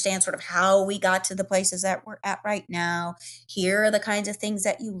and understand sort of how we got to the places that we're at right now. Here are the kinds of things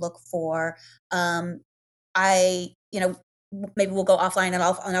that you look for. I, maybe we'll go offline and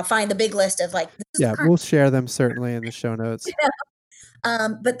I'll find the big list of like, we'll share them certainly in the show notes.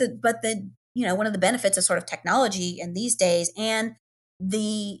 But the one of the benefits of sort of technology in these days and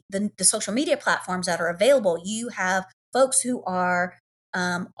the social media platforms that are available, you have folks who are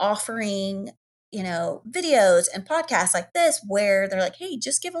offering videos and podcasts like this where they're like, hey,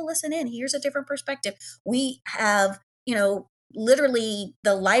 just give a listen in. Here's a different perspective. We have literally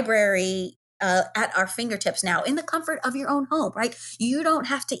the library at our fingertips now in the comfort of your own home, right? You don't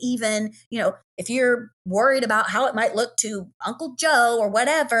have to even, if you're worried about how it might look to Uncle Joe or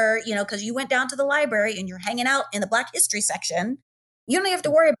whatever, because you went down to the library and you're hanging out in the Black History section, you don't have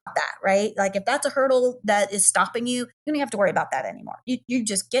to worry about that, right? Like if that's a hurdle that is stopping you, you don't have to worry about that anymore. You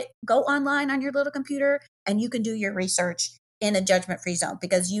just go online on your little computer and you can do your research in a judgment-free zone,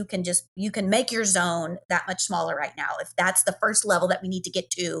 because you can make your zone that much smaller right now. If that's the first level that we need to get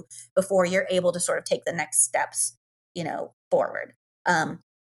to before you're able to sort of take the next steps, forward.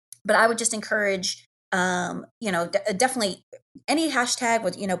 But I would just encourage, definitely any hashtag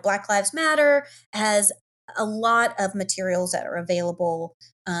with, Black Lives Matter has a lot of materials that are available.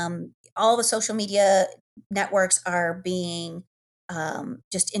 All the social media networks are being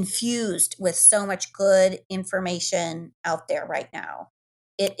just infused with so much good information out there right now.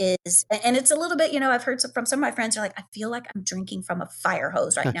 It is, and it's a little bit, I've heard from some of my friends are like, I feel like I'm drinking from a fire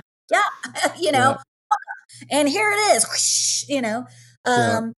hose right now. Yeah, Yeah. and here it is, whoosh, Yeah.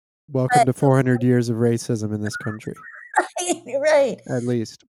 um, Welcome to 400 years of racism in this country, right. at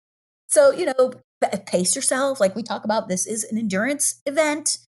least. So, pace yourself. Like we talk about, this is an endurance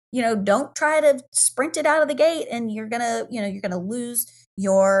event. Don't try to sprint it out of the gate and you're going to lose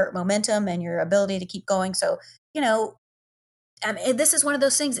your momentum and your ability to keep going. So, I mean, this is one of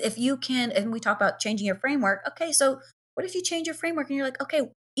those things, if you can, and we talk about changing your framework. Okay. So what if you change your framework and you're like, okay,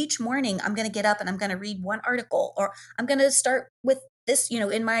 each morning I'm going to get up and I'm going to read one article, or I'm going to start with this,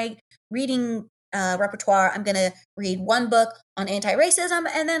 in my reading repertoire, I'm going to read one book on anti-racism,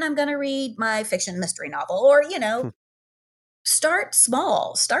 and then I'm going to read my fiction mystery novel, or, start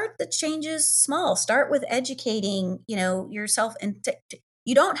small, start the changes small, start with educating, yourself. And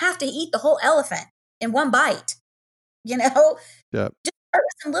you don't have to eat the whole elephant in one bite, Yeah. just start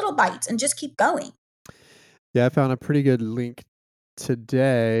with some little bites and just keep going. Yeah, I found a pretty good link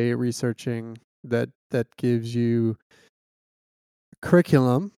today researching that gives you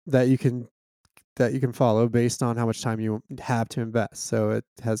curriculum that you can follow based on how much time you have to invest. So it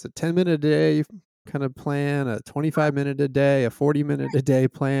has a 10-minute a day kind of plan, a 25-minute a day, a 40-minute a day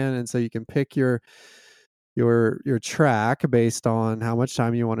plan, and so you can pick your track based on how much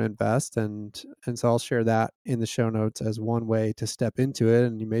time you want to invest, and so I'll share that in the show notes as one way to step into it.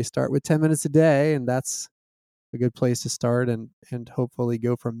 And you may start with 10 minutes a day, and that's a good place to start, and hopefully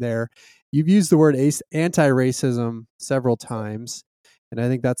go from there. You've used the word anti-racism several times, and I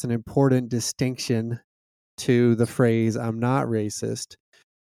think that's an important distinction to the phrase "I'm not racist."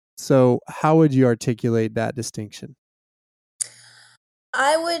 So how would you articulate that distinction?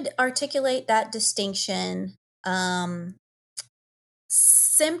 I would articulate that distinction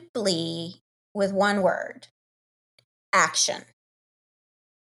simply with one word: action.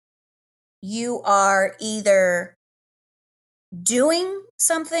 You are either doing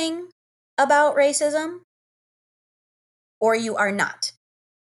something about racism or you are not.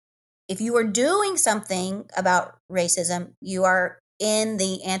 If you are doing something about racism, you are in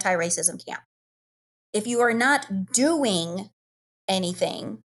the anti-racism camp. If you are not doing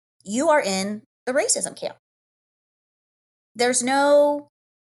anything, you are in the racism camp. There's no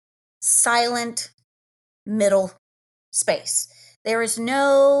silent middle space. There is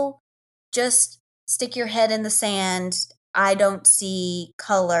no just stick your head in the sand, I don't see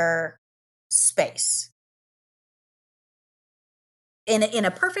color space. In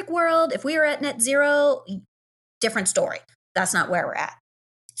a perfect world, if we were at net zero, different story. That's not where we're at.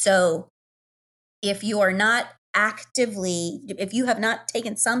 So if you are not actively, if you have not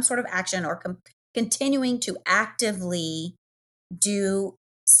taken some sort of action or continuing to actively do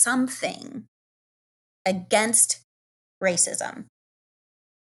something against racism,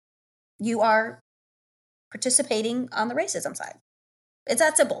 you are participating on the racism side. It's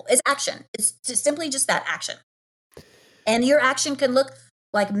that simple. It's action. It's just simply just that action. And your action can look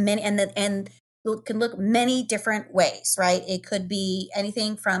like many, and can look many different ways, right? It could be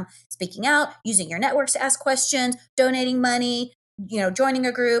anything from speaking out, using your networks to ask questions, donating money, joining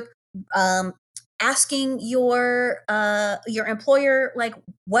a group, asking your employer, like,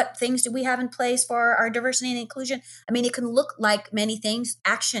 what things do we have in place for our diversity and inclusion? I mean, it can look like many things.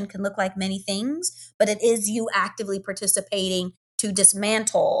 Action can look like many things, but it is you actively participating to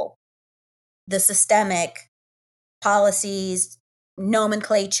dismantle the systemic policies,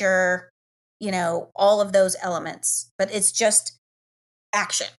 nomenclature, all of those elements. But it's just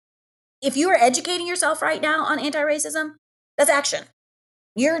action. If you are educating yourself right now on anti-racism, that's action.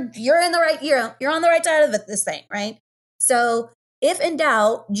 You're in the right, you're on the right side of this thing, right? So if in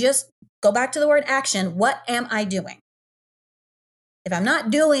doubt, just go back to the word action. What am I doing? If I'm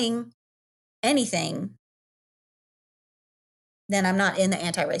not doing anything, then I'm not in the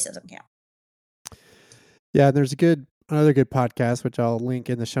anti-racism camp. Yeah, there's another good podcast, which I'll link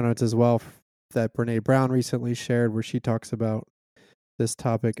in the show notes as well, that Brene Brown recently shared, where she talks about this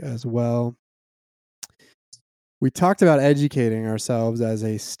topic as well. We talked about educating ourselves as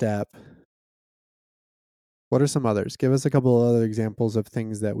a step. What are some others? Give us a couple of other examples of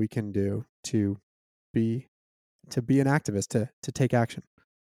things that we can do to be an activist, to take action.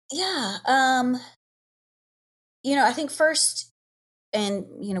 Yeah. I think first, and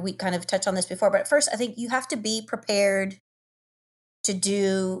we kind of touched on this before, but first I think you have to be prepared to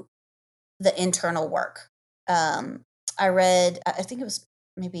do the internal work. I read, I think it was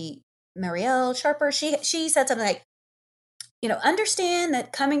maybe Marielle Sharper. She said something like, understand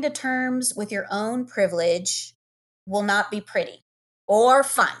that coming to terms with your own privilege will not be pretty or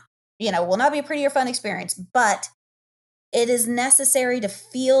fun. Will not be a pretty or fun experience, but it is necessary to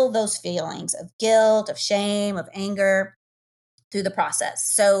feel those feelings of guilt, of shame, of anger through the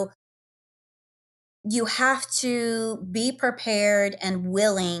process. So you have to be prepared and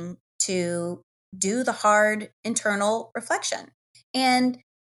willing to do the hard internal reflection. And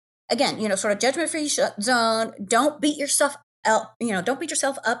again, sort of judgment free zone. Don't beat yourself up, don't beat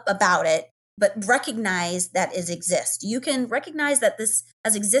yourself up about it, but recognize that it exists. You can recognize that this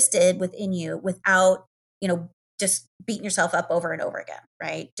has existed within you without, just beating yourself up over and over again,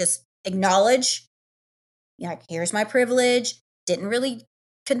 right? Just acknowledge, like, here's my privilege. Didn't really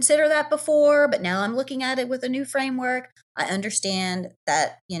consider that before, but now I'm looking at it with a new framework. I understand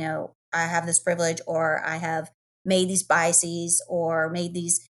that, I have this privilege, or I have made these biases or made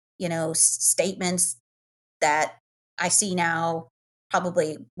these, statements that I see now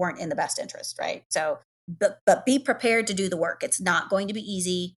probably weren't in the best interest, right? So, but be prepared to do the work. It's not going to be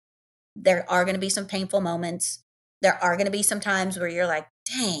easy. There are going to be some painful moments. There are going to be some times where you're like,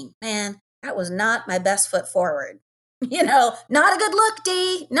 dang, man, that was not my best foot forward. Not a good look,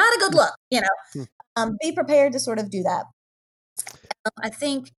 D, not a good look, be prepared to sort of do that. I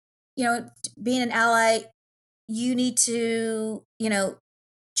think, being an ally, you need to,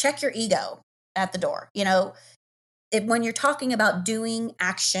 check your ego at the door. When you're talking about doing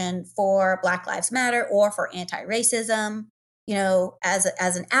action for Black Lives Matter or for anti-racism,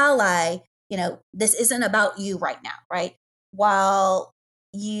 as an ally, this isn't about you right now, right? While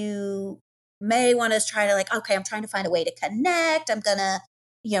you may want to try to, like, okay, I'm trying to find a way to connect. I'm gonna,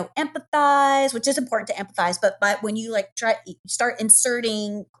 empathize, which is important to empathize, but when you start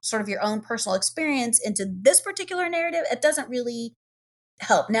inserting sort of your own personal experience into this particular narrative, it doesn't really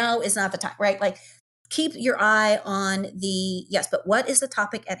help. Now is not the time, right? Like, keep your eye on yes, but what is the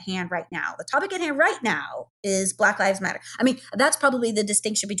topic at hand right now? The topic at hand right now is Black Lives Matter. I mean, that's probably the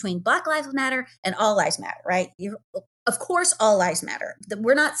distinction between Black Lives Matter and All Lives Matter, right? Of course, all lives matter.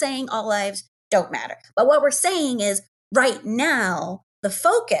 We're not saying all lives don't matter. But what we're saying is right now, the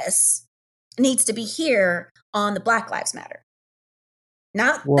focus needs to be here on the Black Lives Matter.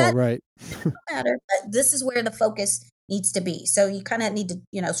 Not Well, that right. matter, but this is where the focus needs to be. So you kind of need to,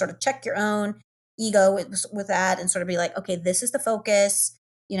 sort of check your own ego with that and sort of be like, okay, this is the focus.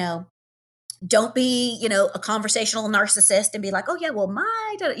 Don't be, a conversational narcissist and be like, oh yeah, well,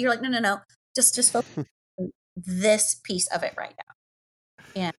 you're like, no. Just focus on this piece of it right now.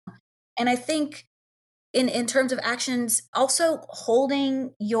 Yeah. And I think in terms of actions, also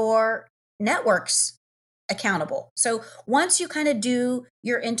holding your networks accountable. So once you kind of do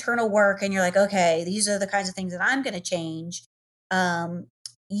your internal work and you're like, okay, these are the kinds of things that I'm going to change,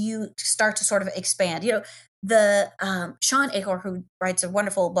 you start to sort of expand. The Sean Achor, who writes a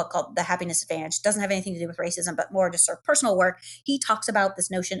wonderful book called The Happiness Advantage, doesn't have anything to do with racism, but more just sort of personal work. He talks about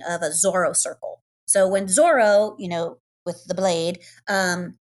this notion of a Zorro circle. So when Zorro, with the blade,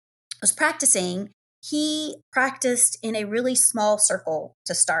 was practicing, he practiced in a really small circle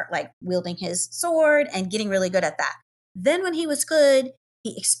to start, like wielding his sword and getting really good at that. Then when he was good,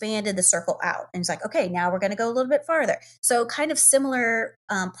 he expanded the circle out and he's like, okay, now we're going to go a little bit farther. So kind of similar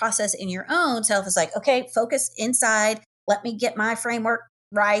process in your own self is like, okay, focus inside. Let me get my framework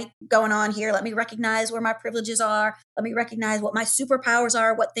right going on here. Let me recognize where my privileges are. Let me recognize what my superpowers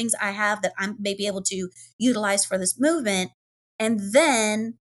are, what things I have that I may be able to utilize for this movement. And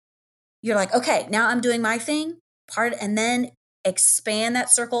then you're like, okay, now I'm doing my thing and then expand that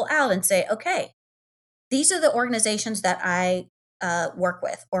circle out and say, okay, these are the organizations that I work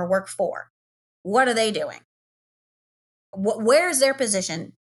with or work for. What are they doing? Where's their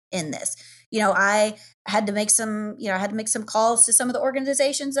position in this? I had to make some calls to some of the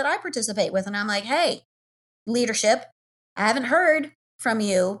organizations that I participate with. And I'm like, hey, leadership, I haven't heard from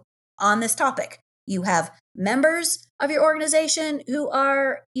you on this topic. You have members of your organization who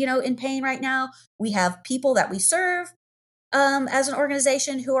are, in pain right now. We have people that we serve as an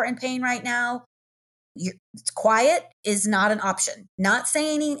organization who are in pain right now. quiet is not an option. Not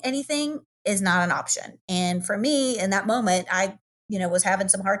saying anything is not an option. And for me, in that moment, I, was having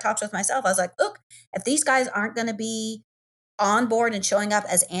some hard talks with myself. I was like, look, if these guys aren't going to be on board and showing up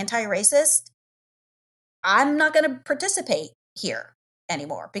as anti-racist, I'm not going to participate here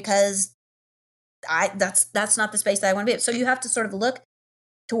anymore, because that's not the space that I want to be in. So you have to sort of look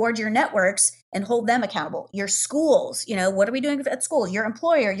toward your networks and hold them accountable. Your schools, what are we doing at school? Your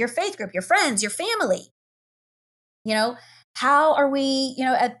employer, your faith group, your friends, your family. How are we,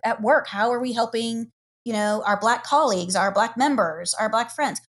 at work, how are we helping, our Black colleagues, our Black members, our Black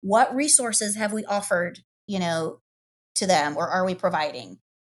friends? What resources have we offered, to them, or are we providing?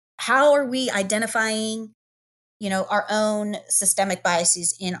 How are we identifying, our own systemic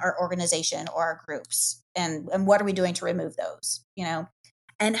biases in our organization or our groups? And what are we doing to remove those,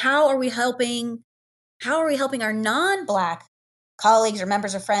 And how are we helping our non-Black colleagues or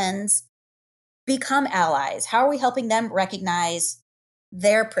members or friends become allies? How are we helping them recognize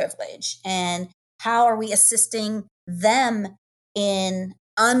their privilege? And how are we assisting them in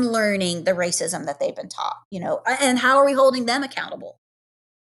unlearning the racism that they've been taught? And how are we holding them accountable?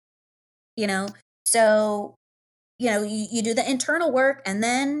 So, you do the internal work, and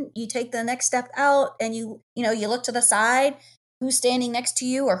then you take the next step out, and you look to the side, who's standing next to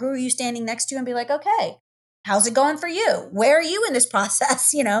you, or who are you standing next to, and be like, okay, how's it going for you? Where are you in this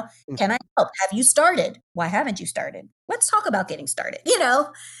process? Can I help? Have you started? Why haven't you started? Let's talk about getting started,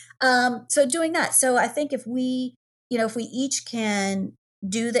 so doing that. So I think if we each can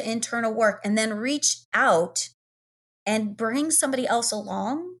do the internal work and then reach out and bring somebody else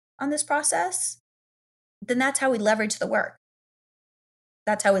along on this process, then that's how we leverage the work.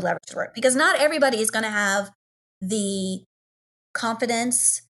 That's how we leverage the work. Because not everybody is going to have the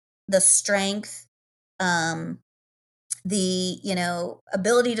confidence, the strength, the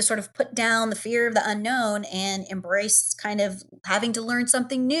ability to sort of put down the fear of the unknown and embrace kind of having to learn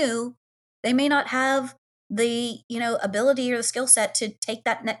something new. They may not have the ability or the skill set to take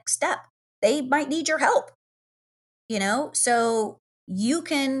that next step. They might need your help. So you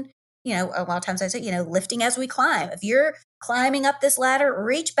can, a lot of times I say, lifting as we climb. If you're climbing up this ladder,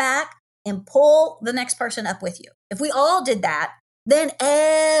 reach back and pull the next person up with you. If we all did that, then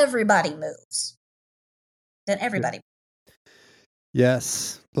everybody moves. Then everybody.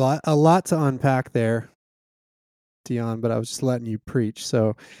 Yes. A lot to unpack there, Dion, but I was just letting you preach.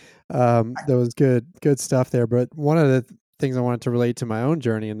 So that was good stuff there. But one of the things I wanted to relate to my own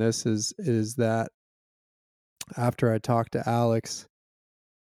journey in this is that after I talked to Alex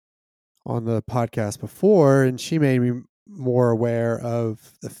on the podcast before, and she made me more aware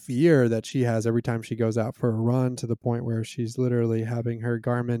of the fear that she has every time she goes out for a run, to the point where she's literally having her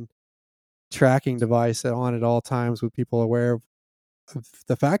Garmin tracking device on at all times, with people aware of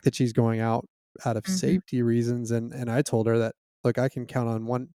the fact that she's going out of safety reasons. And I told her that, look, I can count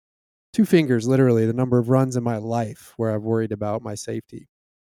on two fingers, literally, the number of runs in my life where I've worried about my safety.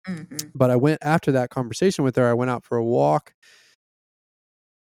 But after that conversation with her, I went out for a walk.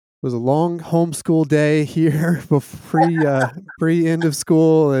 It was a long homeschool day here, pre end of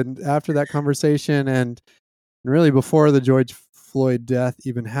school, and after that conversation, and really before the George Floyd death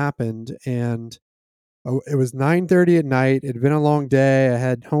even happened. And it was 9:30 at night. It had been a long day. I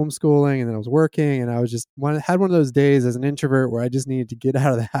had homeschooling, and then I was working, and I was just had one of those days as an introvert where I just needed to get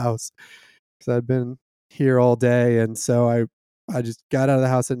out of the house, because I'd been here all day. And so I just got out of the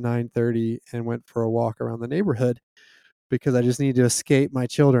house at 9:30 and went for a walk around the neighborhood, because I just need to escape my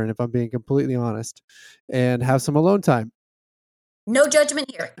children, if I'm being completely honest, and have some alone time. No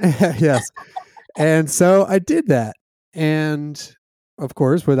judgment here. Yes. And so I did that. And of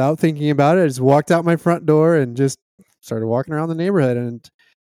course, without thinking about it, I just walked out my front door and just started walking around the neighborhood.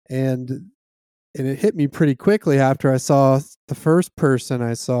 And it hit me pretty quickly after I saw the first person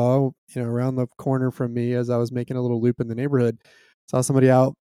I saw, around the corner from me, as I was making a little loop in the neighborhood. Saw somebody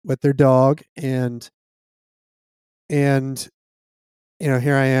out with their dog, and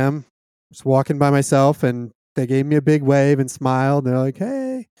here I am, just walking by myself, and they gave me a big wave and smiled. And they're like,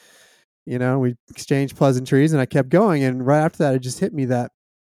 hey, we exchanged pleasantries, and I kept going. And right after that, it just hit me that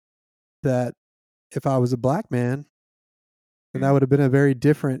if I was a Black man, then that would have been a very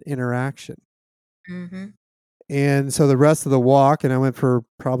different interaction. And so the rest of the walk, and I went for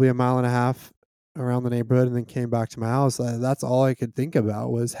probably a mile and a half around the neighborhood, and then came back to my house. That's all I could think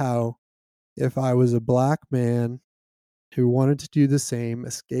about, was how, if I was a Black man who wanted to do the same,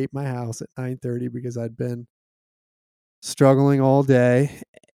 escape my house at 9:30 because I'd been struggling all day,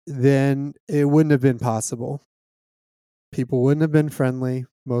 then it wouldn't have been possible. People wouldn't have been friendly,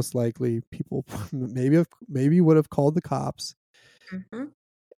 most likely. People maybe would have called the cops.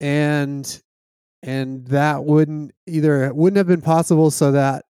 And And that wouldn't have been possible, so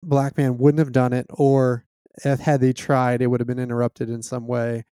that black man wouldn't have done it, or if had they tried, it would have been interrupted in some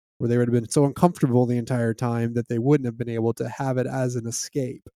way where they would have been so uncomfortable the entire time that they wouldn't have been able to have it as an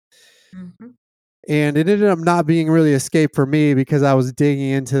escape. Mhm. And it ended up not being really escape for me because I was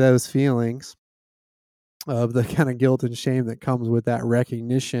digging into those feelings of the kind of guilt and shame that comes with that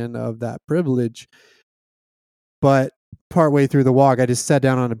recognition of that privilege. But partway through the walk, I just sat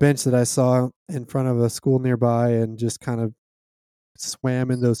down on a bench that I saw in front of a school nearby and just kind of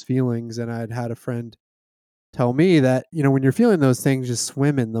swam in those feelings. And I'd had a friend tell me that, when you're feeling those things, just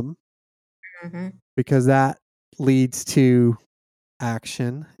swim in them, Mhm. because that leads to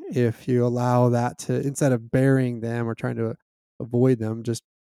action. If you allow that to, instead of burying them or trying to avoid them, just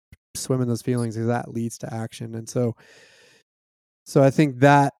swim in those feelings, because that leads to action. And so I think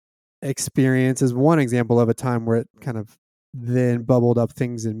that experience is one example of a time where it kind of then bubbled up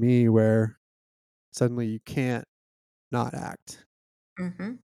things in me where suddenly you can't not act,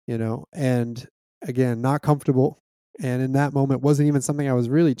 Mhm. and again, not comfortable. And in that moment, wasn't even something I was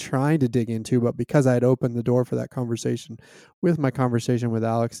really trying to dig into, but because I had opened the door for that conversation with my conversation with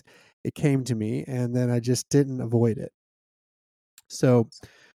Alex, it came to me, and then I just didn't avoid it. So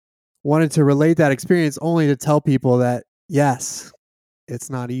wanted to relate that experience only to tell people that, yes,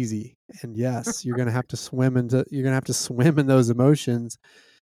 it's not easy. And yes, you're going to have to swim in those emotions,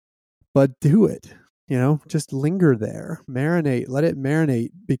 but do it, just linger there, marinate, let it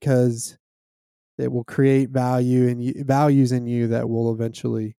marinate, because it will create values in you that will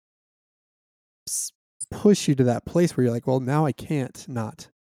eventually push you to that place where you're like, well, now I can't not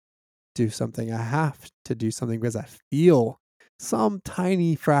do something. I have to do something because I feel some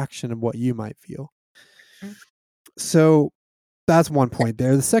tiny fraction of what you might feel. Mm. So that's one point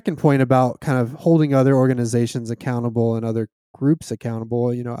there. The second point about kind of holding other organizations accountable and other groups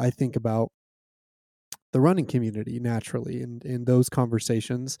accountable, I think about the running community naturally in those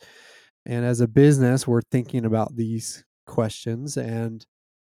conversations. And as a business, we're thinking about these questions, and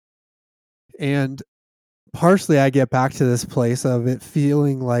partially I get back to this place of it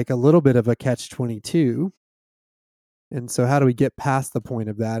feeling like a little bit of a catch-22. And so how do we get past the point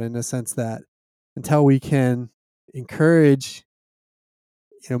of that, in a sense that until we can encourage,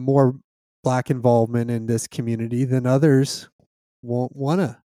 more Black involvement in this community, then others won't want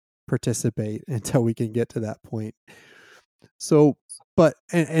to participate until we can get to that point. So, but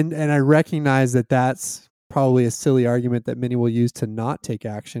and I recognize that that's probably a silly argument that many will use to not take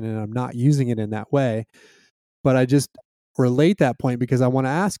action, and I'm not using it in that way. But I just relate that point because I want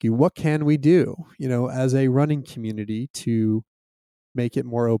to ask you, what can we do, as a running community to make it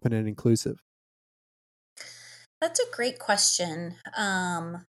more open and inclusive? That's a great question.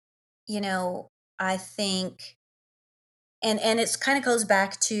 You know, I think, and it's kind of goes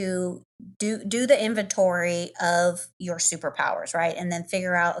back to do the inventory of your superpowers, right? And then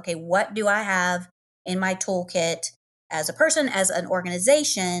figure out, okay, what do I have in my toolkit as a person, as an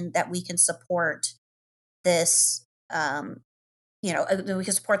organization, that we can support this, that we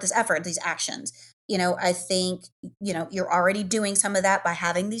can support this effort, these actions. I think, you're already doing some of that by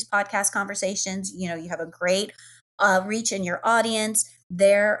having these podcast conversations. You have a great reach in your audience.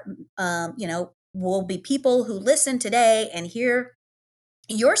 There, will be people who listen today and hear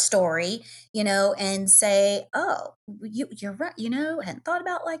your story, and say, "Oh, you're right. I hadn't thought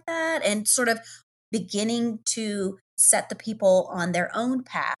about it like that," and sort of beginning to set the people on their own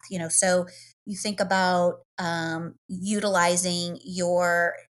path. So you think about utilizing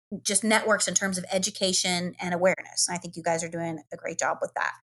your just networks in terms of education and awareness. And I think you guys are doing a great job with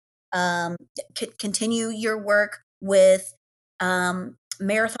that. Continue your work with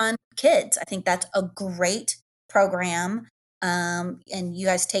Marathon Kids. I think that's a great program. And you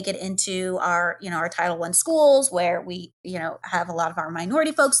guys take it into our Title One schools, where we, have a lot of our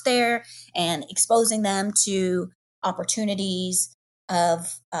minority folks there, and exposing them to opportunities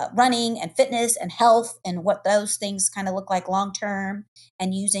of running and fitness and health, and what those things kind of look like long term,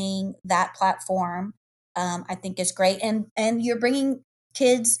 and using that platform, I think is great. And you're bringing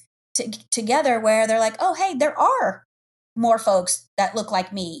kids together, where they're like, oh, hey, there are more folks that look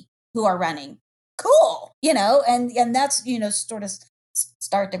like me who are running. Cool, and that's, sort of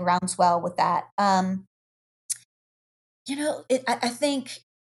start the groundswell with that. I think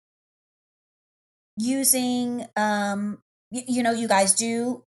using, you guys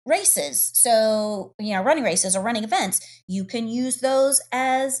do races, so running races or running events, you can use those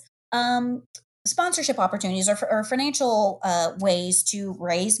as sponsorship opportunities, or financial ways to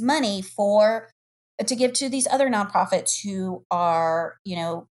raise money to give to these other nonprofits who are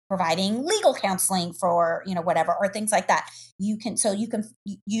providing legal counseling for whatever, or things like that. You can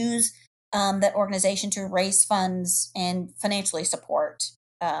use that organization to raise funds and financially support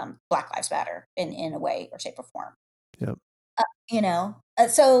Black Lives Matter in a way or shape or form. Yep.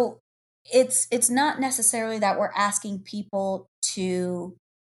 So it's not necessarily that we're asking people to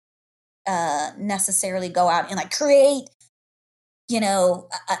necessarily go out and like create,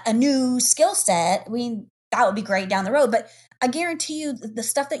 a new skill set. I mean, that would be great down the road, but I guarantee you the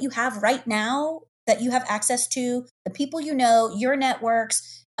stuff that you have right now that you have access to, the people your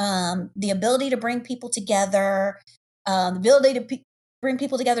networks, the ability to bring people together, the ability to bring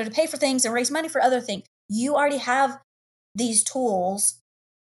people together to pay for things and raise money for other things. You already have these tools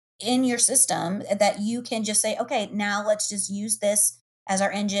in your system that you can just say, okay, now let's just use this as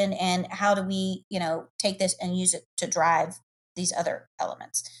our engine. And how do we, take this and use it to drive these other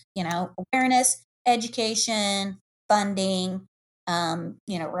elements? Awareness, education, funding,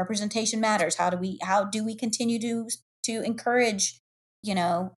 representation matters. How do we continue to encourage,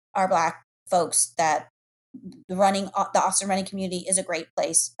 our Black folks that the Austin running community is a great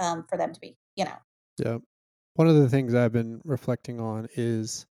place for them to be, Yeah. One of the things I've been reflecting on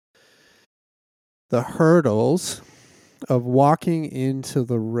is the hurdles of walking into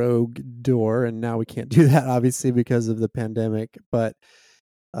the Rogue door, and now we can't do that obviously because of the pandemic, but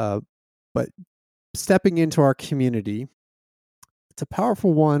stepping into our community, it's a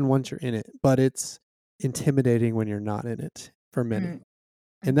powerful one once you're in it, but it's intimidating when you're not in it for many. Mhm.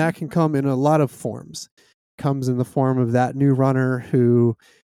 And that can come in a lot of forms. Comes in the form of that new runner who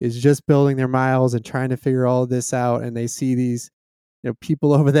is just building their miles and trying to figure all this out, and they see these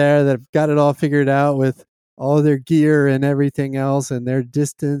people over there that have got it all figured out with all their gear and everything else, and their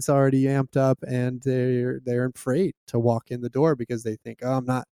distance already amped up, and they're afraid to walk in the door because they think, oh, I'm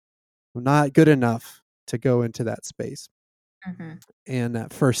not good enough to go into that space. Mm-hmm. And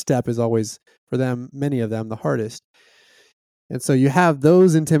that first step is always, for them, many of them, the hardest. And so you have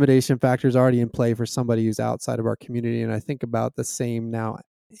those intimidation factors already in play for somebody who's outside of our community. And I think about the same now,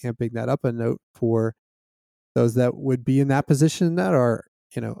 amping that up a note for those that would be in that position that are,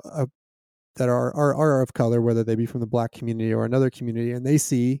 that are of color, whether they be from the Black community or another community, and they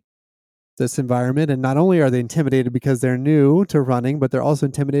see this environment. And not only are they intimidated because they're new to running, but they're also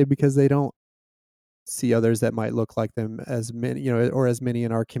intimidated because they don't see others that might look like them as many, or as many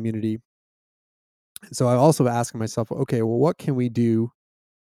in our community. So I also ask myself, okay, well, what can we do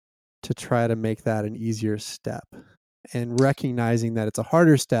to try to make that an easier step? And recognizing that it's a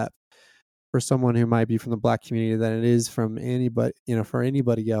harder step for someone who might be from the Black community than it is from anybody, for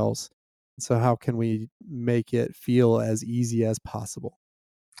anybody else. So how can we make it feel as easy as possible?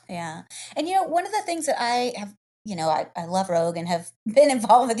 Yeah. And one of the things that I have, I love Rogue and have been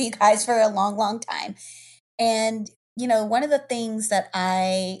involved with you guys for a long, long time. And, one of the things that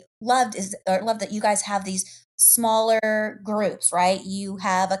I loved love that you guys have these smaller groups, right? You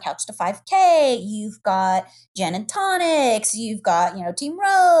have a Couch to 5K, you've got Jen and Tonics, you've got, Team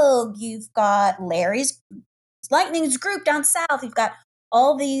Rogue, you've got Larry's Lightning's group down south. You've got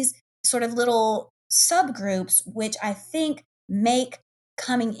all these sort of little subgroups, which I think make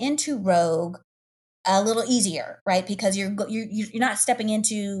coming into Rogue a little easier, right? Because you're not stepping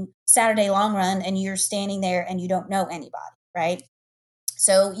into Saturday long run and you're standing there and you don't know anybody, right?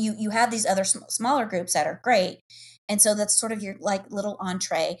 So you have these other smaller groups that are great, and so that's sort of your like little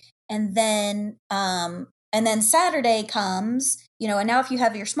entree, and then Saturday comes, and now if you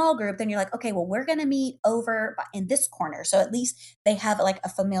have your small group, then you're like, okay, well, we're gonna meet over in this corner, so at least they have like a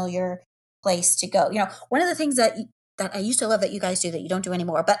familiar place to go. One of the things that I used to love that you guys do that you don't do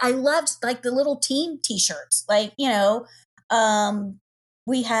anymore, but I loved like the little team T-shirts, like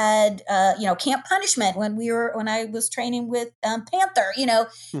we had Camp Punishment when I was training with Panther, and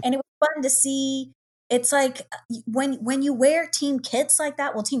it was fun to see. It's like when you wear team kits like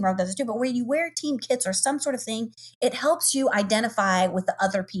that, well, Team Rogue does it too, but when you wear team kits or some sort of thing, it helps you identify with the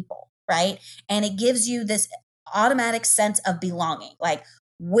other people, right? And it gives you this automatic sense of belonging. Like,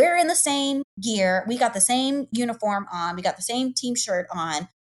 we're in the same gear, we got the same uniform on, we got the same team shirt on,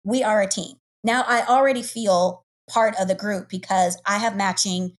 we are a team. Now I already feel part of the group because I have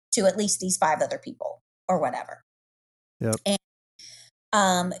matching to at least these 5 other people or whatever. Yep. And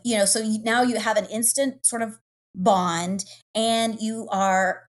so now you have an instant sort of bond, and you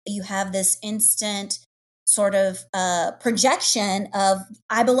have this instant sort of projection of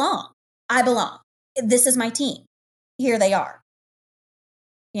I belong. This is my team. Here they are.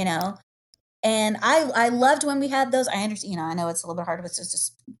 And I loved when we had those. I understand, I know it's a little bit hard, but it's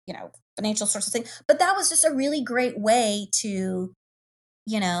just, financial sorts of things. But that was just a really great way to,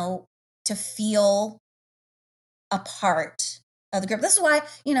 to feel a part of the group. This is why,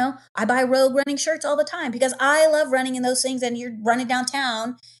 I buy Rogue running shirts all the time because I love running in those things, and you're running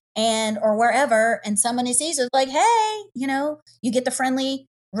downtown or wherever, and somebody sees it like, hey, you get the friendly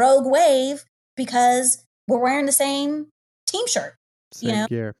rogue wave because we're wearing the same team shirt. Same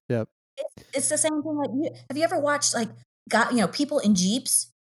gear. Yep. It's the same thing. Like, have you ever watched people in Jeeps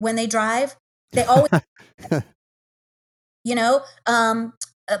when they drive? They always,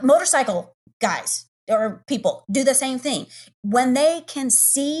 motorcycle guys or people do the same thing. When they can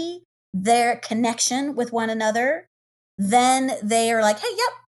see their connection with one another, then they are like, hey,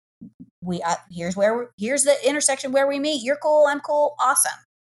 yep, here's the intersection where we meet. You're cool, I'm cool, awesome.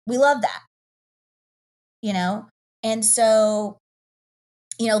 We love that. And so,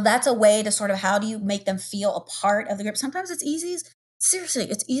 that's a way to sort of, how do you make them feel a part of the group? Sometimes it's easy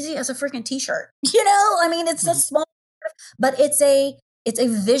as a freaking t-shirt. I mean, it's a small, but it's a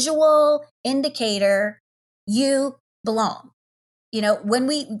visual indicator you belong. When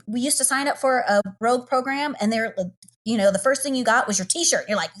we used to sign up for a rogue program, and they're, the first thing you got was your t-shirt.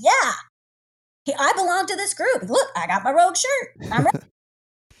 You're like, yeah, I belong to this group. Look, I got my rogue shirt. I'm ready.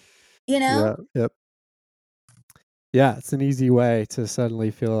 Yeah, yep. Yeah, it's an easy way to suddenly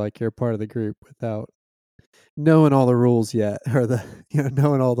feel like you're part of the group without knowing all the rules yet, or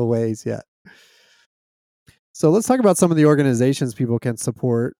knowing all the ways yet. So let's talk about some of the organizations people can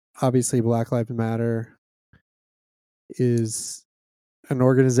support. Obviously, Black Lives Matter is an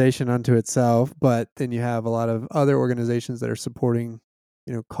organization unto itself, but then you have a lot of other organizations that are supporting,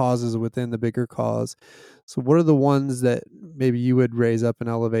 causes within the bigger cause. So what are the ones that maybe you would raise up and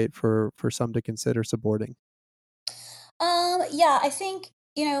elevate for some to consider supporting? Yeah, I think,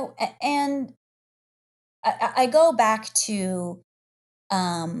 and I go back to,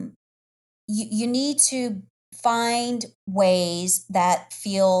 you need to find ways that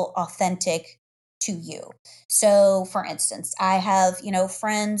feel authentic to you. So, for instance, I have,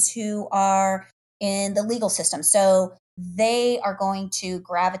 friends who are in the legal system. So they are going to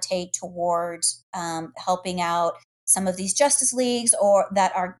gravitate towards helping out some of these justice leagues, or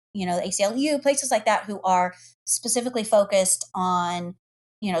that are, the ACLU, places like that, who are specifically focused on,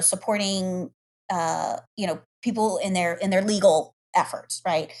 supporting, people in their legal efforts,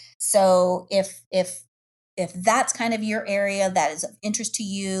 right? So if that's kind of your area that is of interest to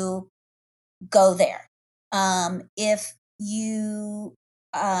you, go there. If you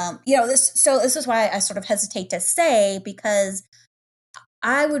this is why I sort of hesitate to say, because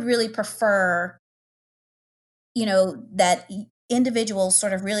I would really prefer, that individuals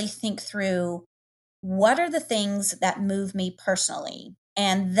sort of really think through, what are the things that move me personally,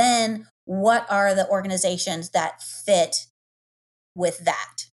 and then what are the organizations that fit with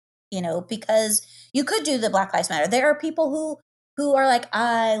that, because you could do the Black Lives Matter. There are people who are like,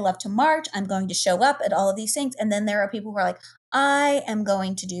 I love to march, I'm going to show up at all of these things. And then there are people who are like, I am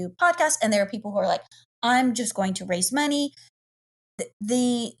going to do podcasts. And there are people who are like, I'm just going to raise money.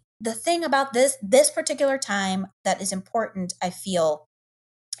 The thing about this particular time that is important, I feel,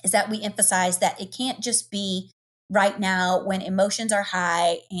 is that we emphasize that it can't just be right now when emotions are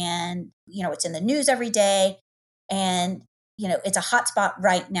high, and it's in the news every day, and it's a hot spot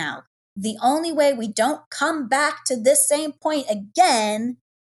right now. The only way we don't come back to this same point again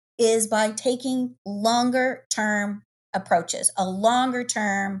is by taking longer term approaches, a longer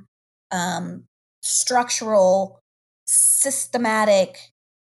term, structural, systematic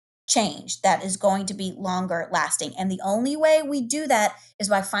change that is going to be longer lasting. And the only way we do that is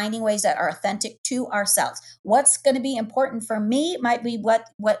by finding ways that are authentic to ourselves. What's going to be important for me might be what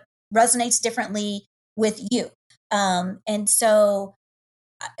resonates differently with you. And so,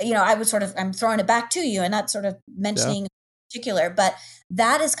 I would I'm throwing it back to you and not sort of mentioning in particular, but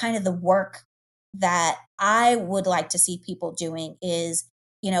that is kind of the work that I would like to see people doing is,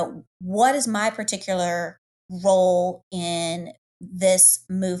 what is my particular role in this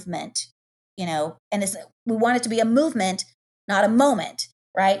movement, and we want it to be a movement, not a moment,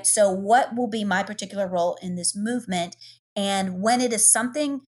 right? So what will be my particular role in this movement? And when it is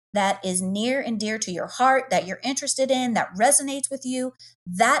something that is near and dear to your heart, that you're interested in, that resonates with you,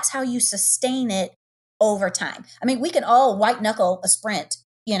 that's how you sustain it over time. I mean, we can all white knuckle a sprint,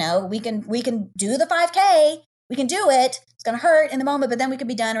 we can do the 5K, we can do it. It's going to hurt in the moment, but then we can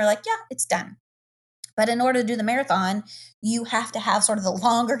be done. We're like, yeah, it's done. But in order to do the marathon, you have to have sort of the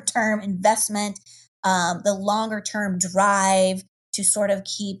longer term investment, the longer term drive to sort of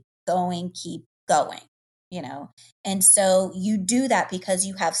keep going, And so you do that because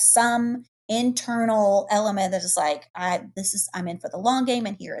you have some internal element that is like, I'm in for the long game,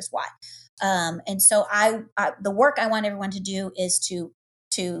 and here is why. And so the work I want everyone to do is to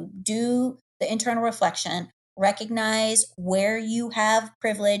do the internal reflection, recognize where you have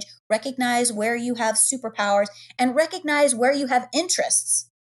privilege, recognize where you have superpowers, and recognize where you have interests.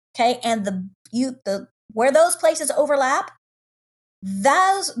 Okay. And the where those places overlap,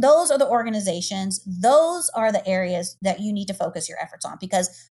 those are the organizations, those are the areas that you need to focus your efforts on,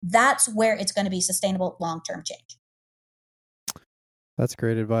 because that's where it's going to be sustainable long-term change. That's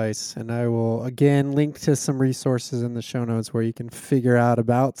great advice. And I will, again, link to some resources in the show notes where you can figure out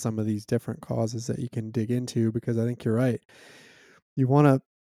about some of these different causes that you can dig into, because I think you're right. You want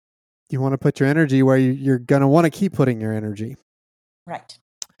to put your energy where you're going to want to keep putting your energy. Right.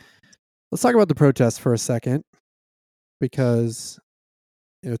 Let's talk about the protests for a second, because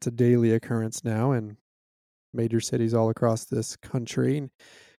it's a daily occurrence now in major cities all across this country,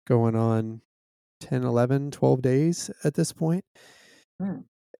 going on 10, 11, 12 days at this point.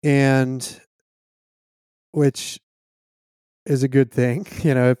 And which is a good thing.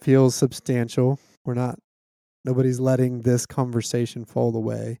 It feels substantial. Nobody's letting this conversation fall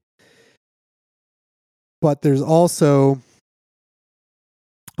away. But there's also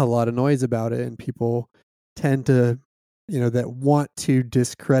a lot of noise about it, and people tend to, that want to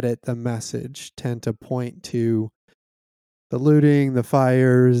discredit the message, tend to point to the looting, the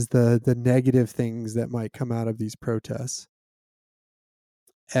fires, the negative things that might come out of these protests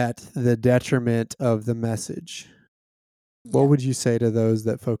at the detriment of the message. Yeah. What would you say to those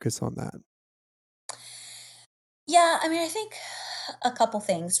that focus on that? Yeah, I mean, I think a couple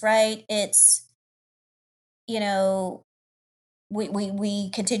things, right? It's, we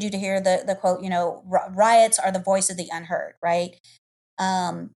continue to hear the quote, riots are the voice of the unheard, right?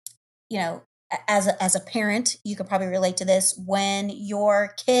 As a parent, you could probably relate to this. When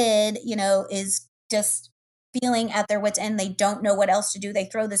your kid, is just feeling at their wits' end, they don't know what else to do, they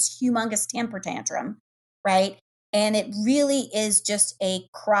throw this humongous temper tantrum, right? And it really is just a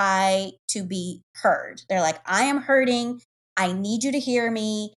cry to be heard. They're like, I am hurting, I need you to hear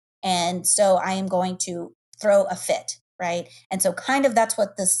me, and so I am going to throw a fit, right? And so kind of that's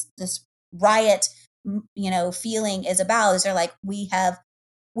what this riot, feeling is about, is they're like, we have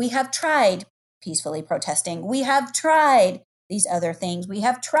tried peacefully protesting, we have tried these other things, we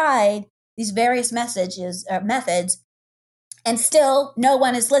have tried these various methods, and still no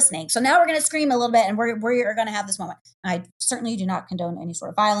one is listening. So now we're going to scream a little bit, and we're going to have this moment. I certainly do not condone any sort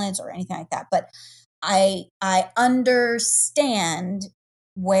of violence or anything like that, but I understand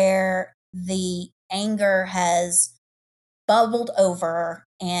where the anger has bubbled over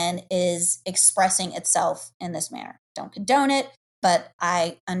and is expressing itself in this manner. Don't condone it, but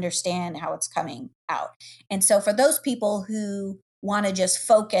I understand how it's coming out. And so for those people who want to just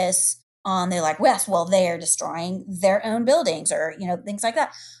focus on, they're like, well, they're destroying their own buildings, or, things like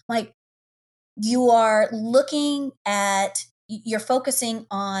that. Like, you're focusing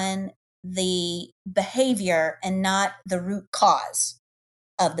on the behavior and not the root cause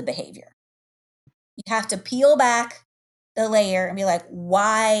of the behavior. You have to peel back the layer and be like,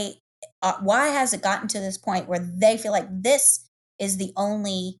 why has it gotten to this point where they feel like this is the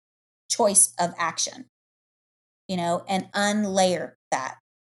only choice of action, and unlayer that.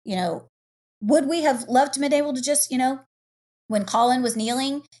 Would we have loved to been able to just, when Colin was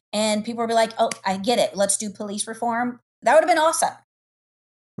kneeling and people would be like, oh, I get it, let's do police reform, that would have been awesome. Right.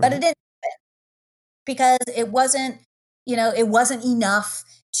 But it didn't, because it wasn't enough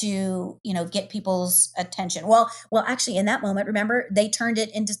to, get people's attention. Well, actually in that moment, remember, they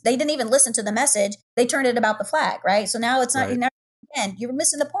didn't even listen to the message. They turned it about the flag, right? So now it's not, right. You're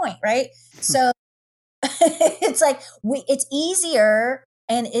missing the point, right? So it's like, it's easier,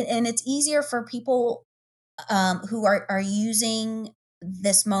 and it's easier for people who are using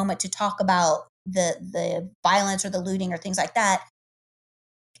this moment to talk about the violence or the looting or things like that,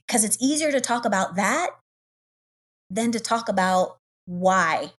 because it's easier to talk about that than to talk about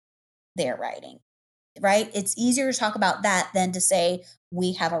why they're rioting, right? It's easier to talk about that than to say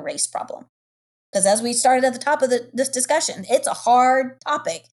we have a race problem. Because as we started at the top of this discussion, it's a hard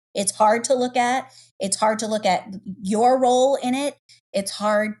topic. It's hard to look at. It's hard to look at your role in it. It's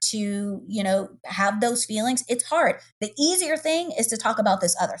hard to, have those feelings. It's hard. The easier thing is to talk about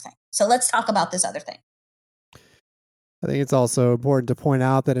this other thing. So let's talk about this other thing. I think it's also important to point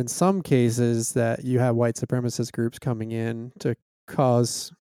out that in some cases that you have white supremacist groups coming in to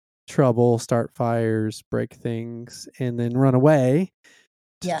cause trouble, start fires, break things, and then run away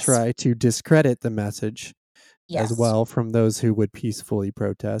to try to discredit the message as well from those who would peacefully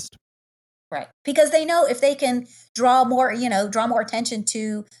protest. Right. Because they know if they can draw more attention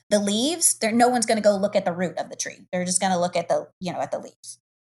to the leaves, no one's going to go look at the root of the tree. They're just going to look at the leaves.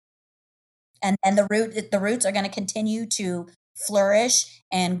 And the roots are going to continue to flourish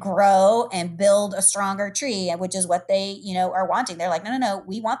and grow and build a stronger tree, which is what they, are wanting. They're like, no,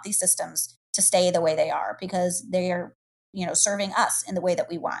 we want these systems to stay the way they are because they are, serving us in the way that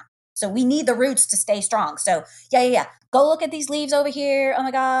we want. So we need the roots to stay strong. So yeah. Go look at these leaves over here. Oh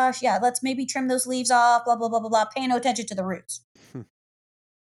my gosh. Yeah. Let's maybe trim those leaves off, blah, blah, blah, blah, blah. Pay no attention to the roots.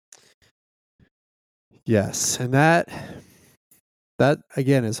 Yes. And that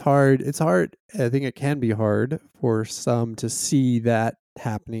again is hard. It's hard. I think it can be hard for some to see that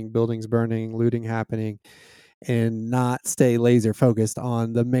happening, buildings burning, looting happening, and not stay laser focused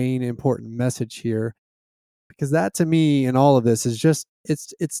on the main important message here. Because that to me in all of this is just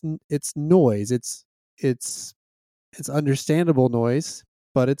it's noise. It's understandable noise,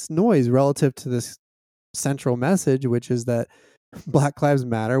 but it's noise relative to this central message, which is that Black Lives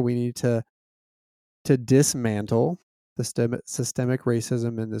Matter. We need to dismantle the systemic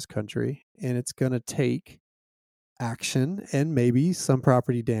racism in this country, and it's going to take action and maybe some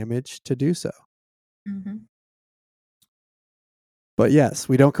property damage to do so. Mm-hmm. But yes,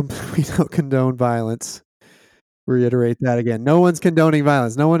 we don't condone violence. Reiterate that again. No one's condoning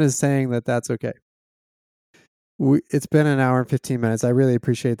violence. No one is saying that that's okay. It's been an hour and 15 minutes. I really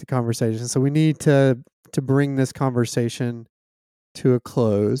appreciate the conversation. So we need to bring this conversation to a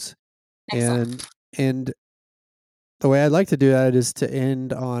close. Excellent. And the way I'd like to do that is to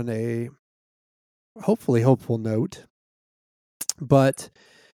end on a hopefully hopeful note. But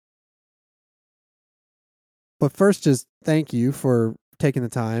first, just thank you for taking the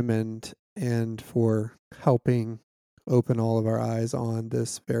time and for helping open all of our eyes on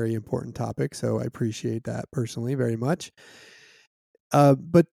this very important topic. So I appreciate that personally very much.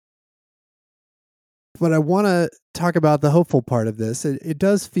 But I want to talk about the hopeful part of this. It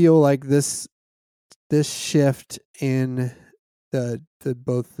does feel like this shift in the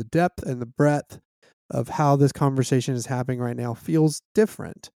both the depth and the breadth of how this conversation is happening right now feels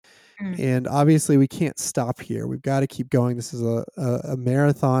different. And obviously we can't stop here. We've got to keep going. This is a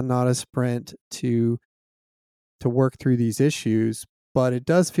marathon, not a sprint to work through these issues, but it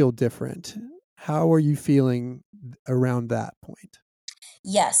does feel different. How are you feeling around that point?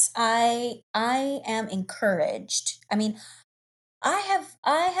 Yes, I am encouraged. I mean, I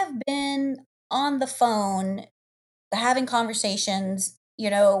have been on the phone having conversations,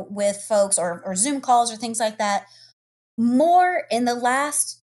 with folks or Zoom calls or things like that more in the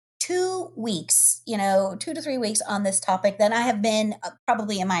last 2 weeks, 2 to 3 weeks on this topic than I have been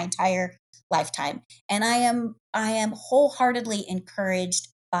probably in my entire lifetime. And I am wholeheartedly encouraged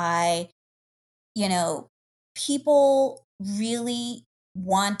by, people really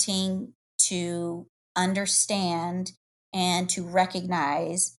wanting to understand and to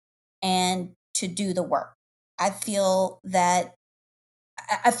recognize and to do the work. I feel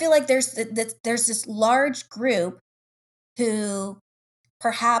like there's this large group who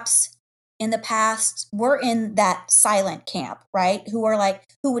perhaps in the past were in that silent camp, right? Who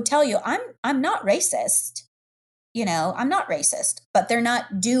would tell you, I'm not racist. I'm not racist, but they're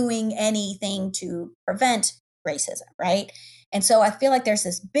not doing anything to prevent racism, right? And so I feel like there's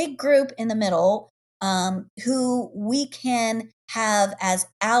this big group in the middle who we can have as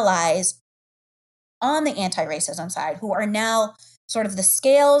allies on the anti-racism side, who are now sort of the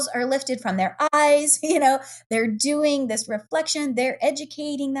scales are lifted from their eyes. They're doing this reflection, they're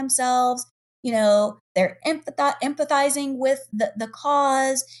educating themselves, they're empathizing with the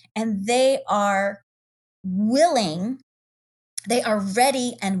cause, and they are ready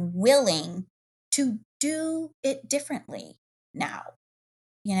and willing to do it differently now,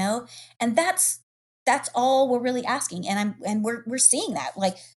 and that's all we're really asking. And we're seeing that,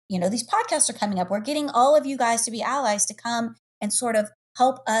 like, these podcasts are coming up. We're getting all of you guys to be allies, to come and sort of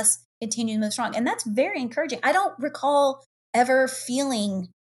help us continue to move strong. And that's very encouraging. I don't recall ever feeling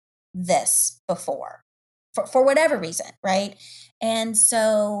this before for whatever reason. Right. And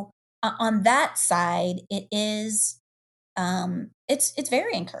so on that side, it is, it's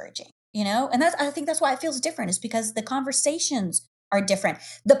very encouraging, and I think that's why it feels different, is because the conversations are different.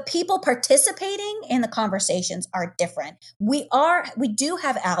 The people participating in the conversations are different. We do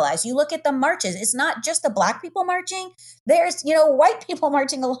have allies. You look at the marches, it's not just the Black people marching. There's, white people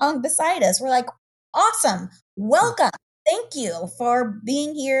marching along beside us. We're like, awesome. Welcome. Thank you for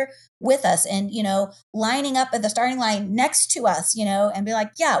being here with us and, lining up at the starting line next to us, and be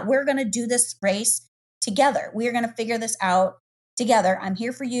like, yeah, we're going to do this race together. We are going to figure this out together. I'm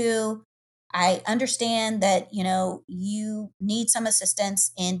here for you. I understand that, you need some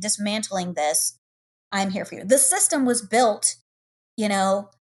assistance in dismantling this. I'm here for you. The system was built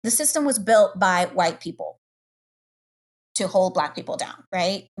by white people to hold Black people down,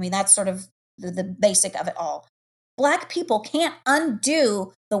 right? I mean, that's sort of the basic of it all. Black people can't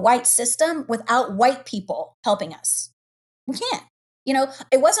undo the white system without white people helping us. We can't.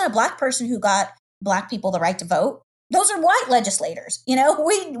 It wasn't a Black person who got Black people the right to vote. Those are white legislators. We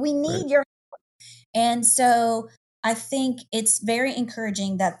need Right. your help. And so I think it's very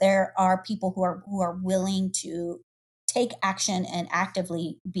encouraging that there are people who are willing to take action and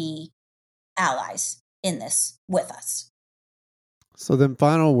actively be allies in this with us. So then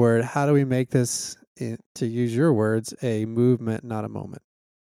final word, how do we make this, to use your words, a movement, not a moment?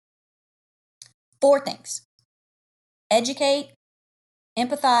 4 things: educate,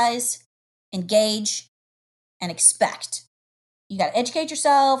 empathize, engage, and expect. You got to educate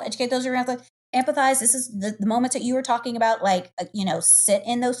yourself, educate those around you, empathize. This is the moments that you were talking about, like, sit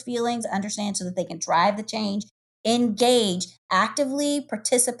in those feelings, understand so that they can drive the change, engage, actively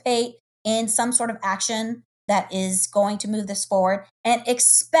participate in some sort of action that is going to move this forward, and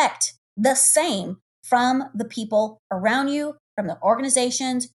expect the same from the people around you, from the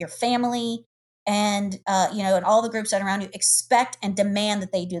organizations, your family, and and all the groups that are around you. Expect and demand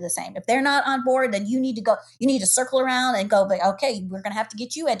that they do the same. If they're not on board, then you need to circle around and go, okay, we're going to have to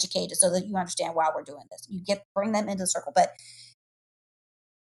get you educated so that you understand why we're doing this. Bring them into the circle. But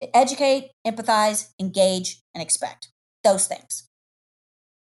educate, empathize, engage, and expect those things.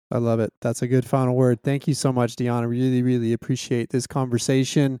 I love it. That's a good final word. Thank you so much, Deanna. Really, really appreciate this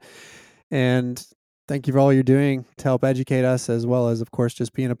conversation. And thank you for all you're doing to help educate us, as well as, of course,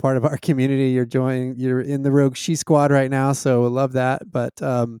 just being a part of our community. You're in the Rogue She Squad right now, so love that. But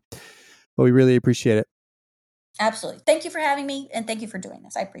we really appreciate it. Absolutely. Thank you for having me, and thank you for doing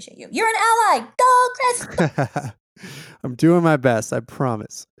this. I appreciate you. You're an ally. Go, Chris. I'm doing my best. I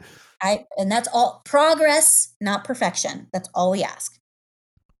promise. And that's all. Progress, not perfection. That's all we ask.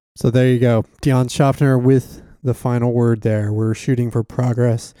 So there you go. Deanna Schaffner with the final word there. We're shooting for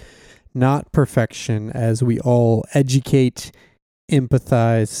progress, not perfection, as we all educate,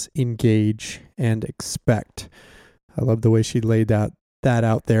 empathize, engage, and expect. I love the way she laid that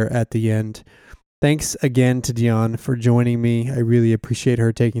out there at the end. Thanks again to Deanna for joining me. I really appreciate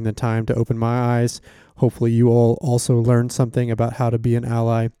her taking the time to open my eyes. Hopefully you all also learned something about how to be an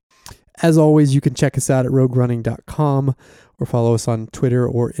ally. As always, you can check us out at roguerunning.com or follow us on Twitter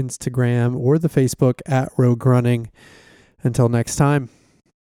or Instagram or the Facebook at Rogue Running. Until next time,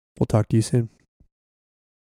 we'll talk to you soon.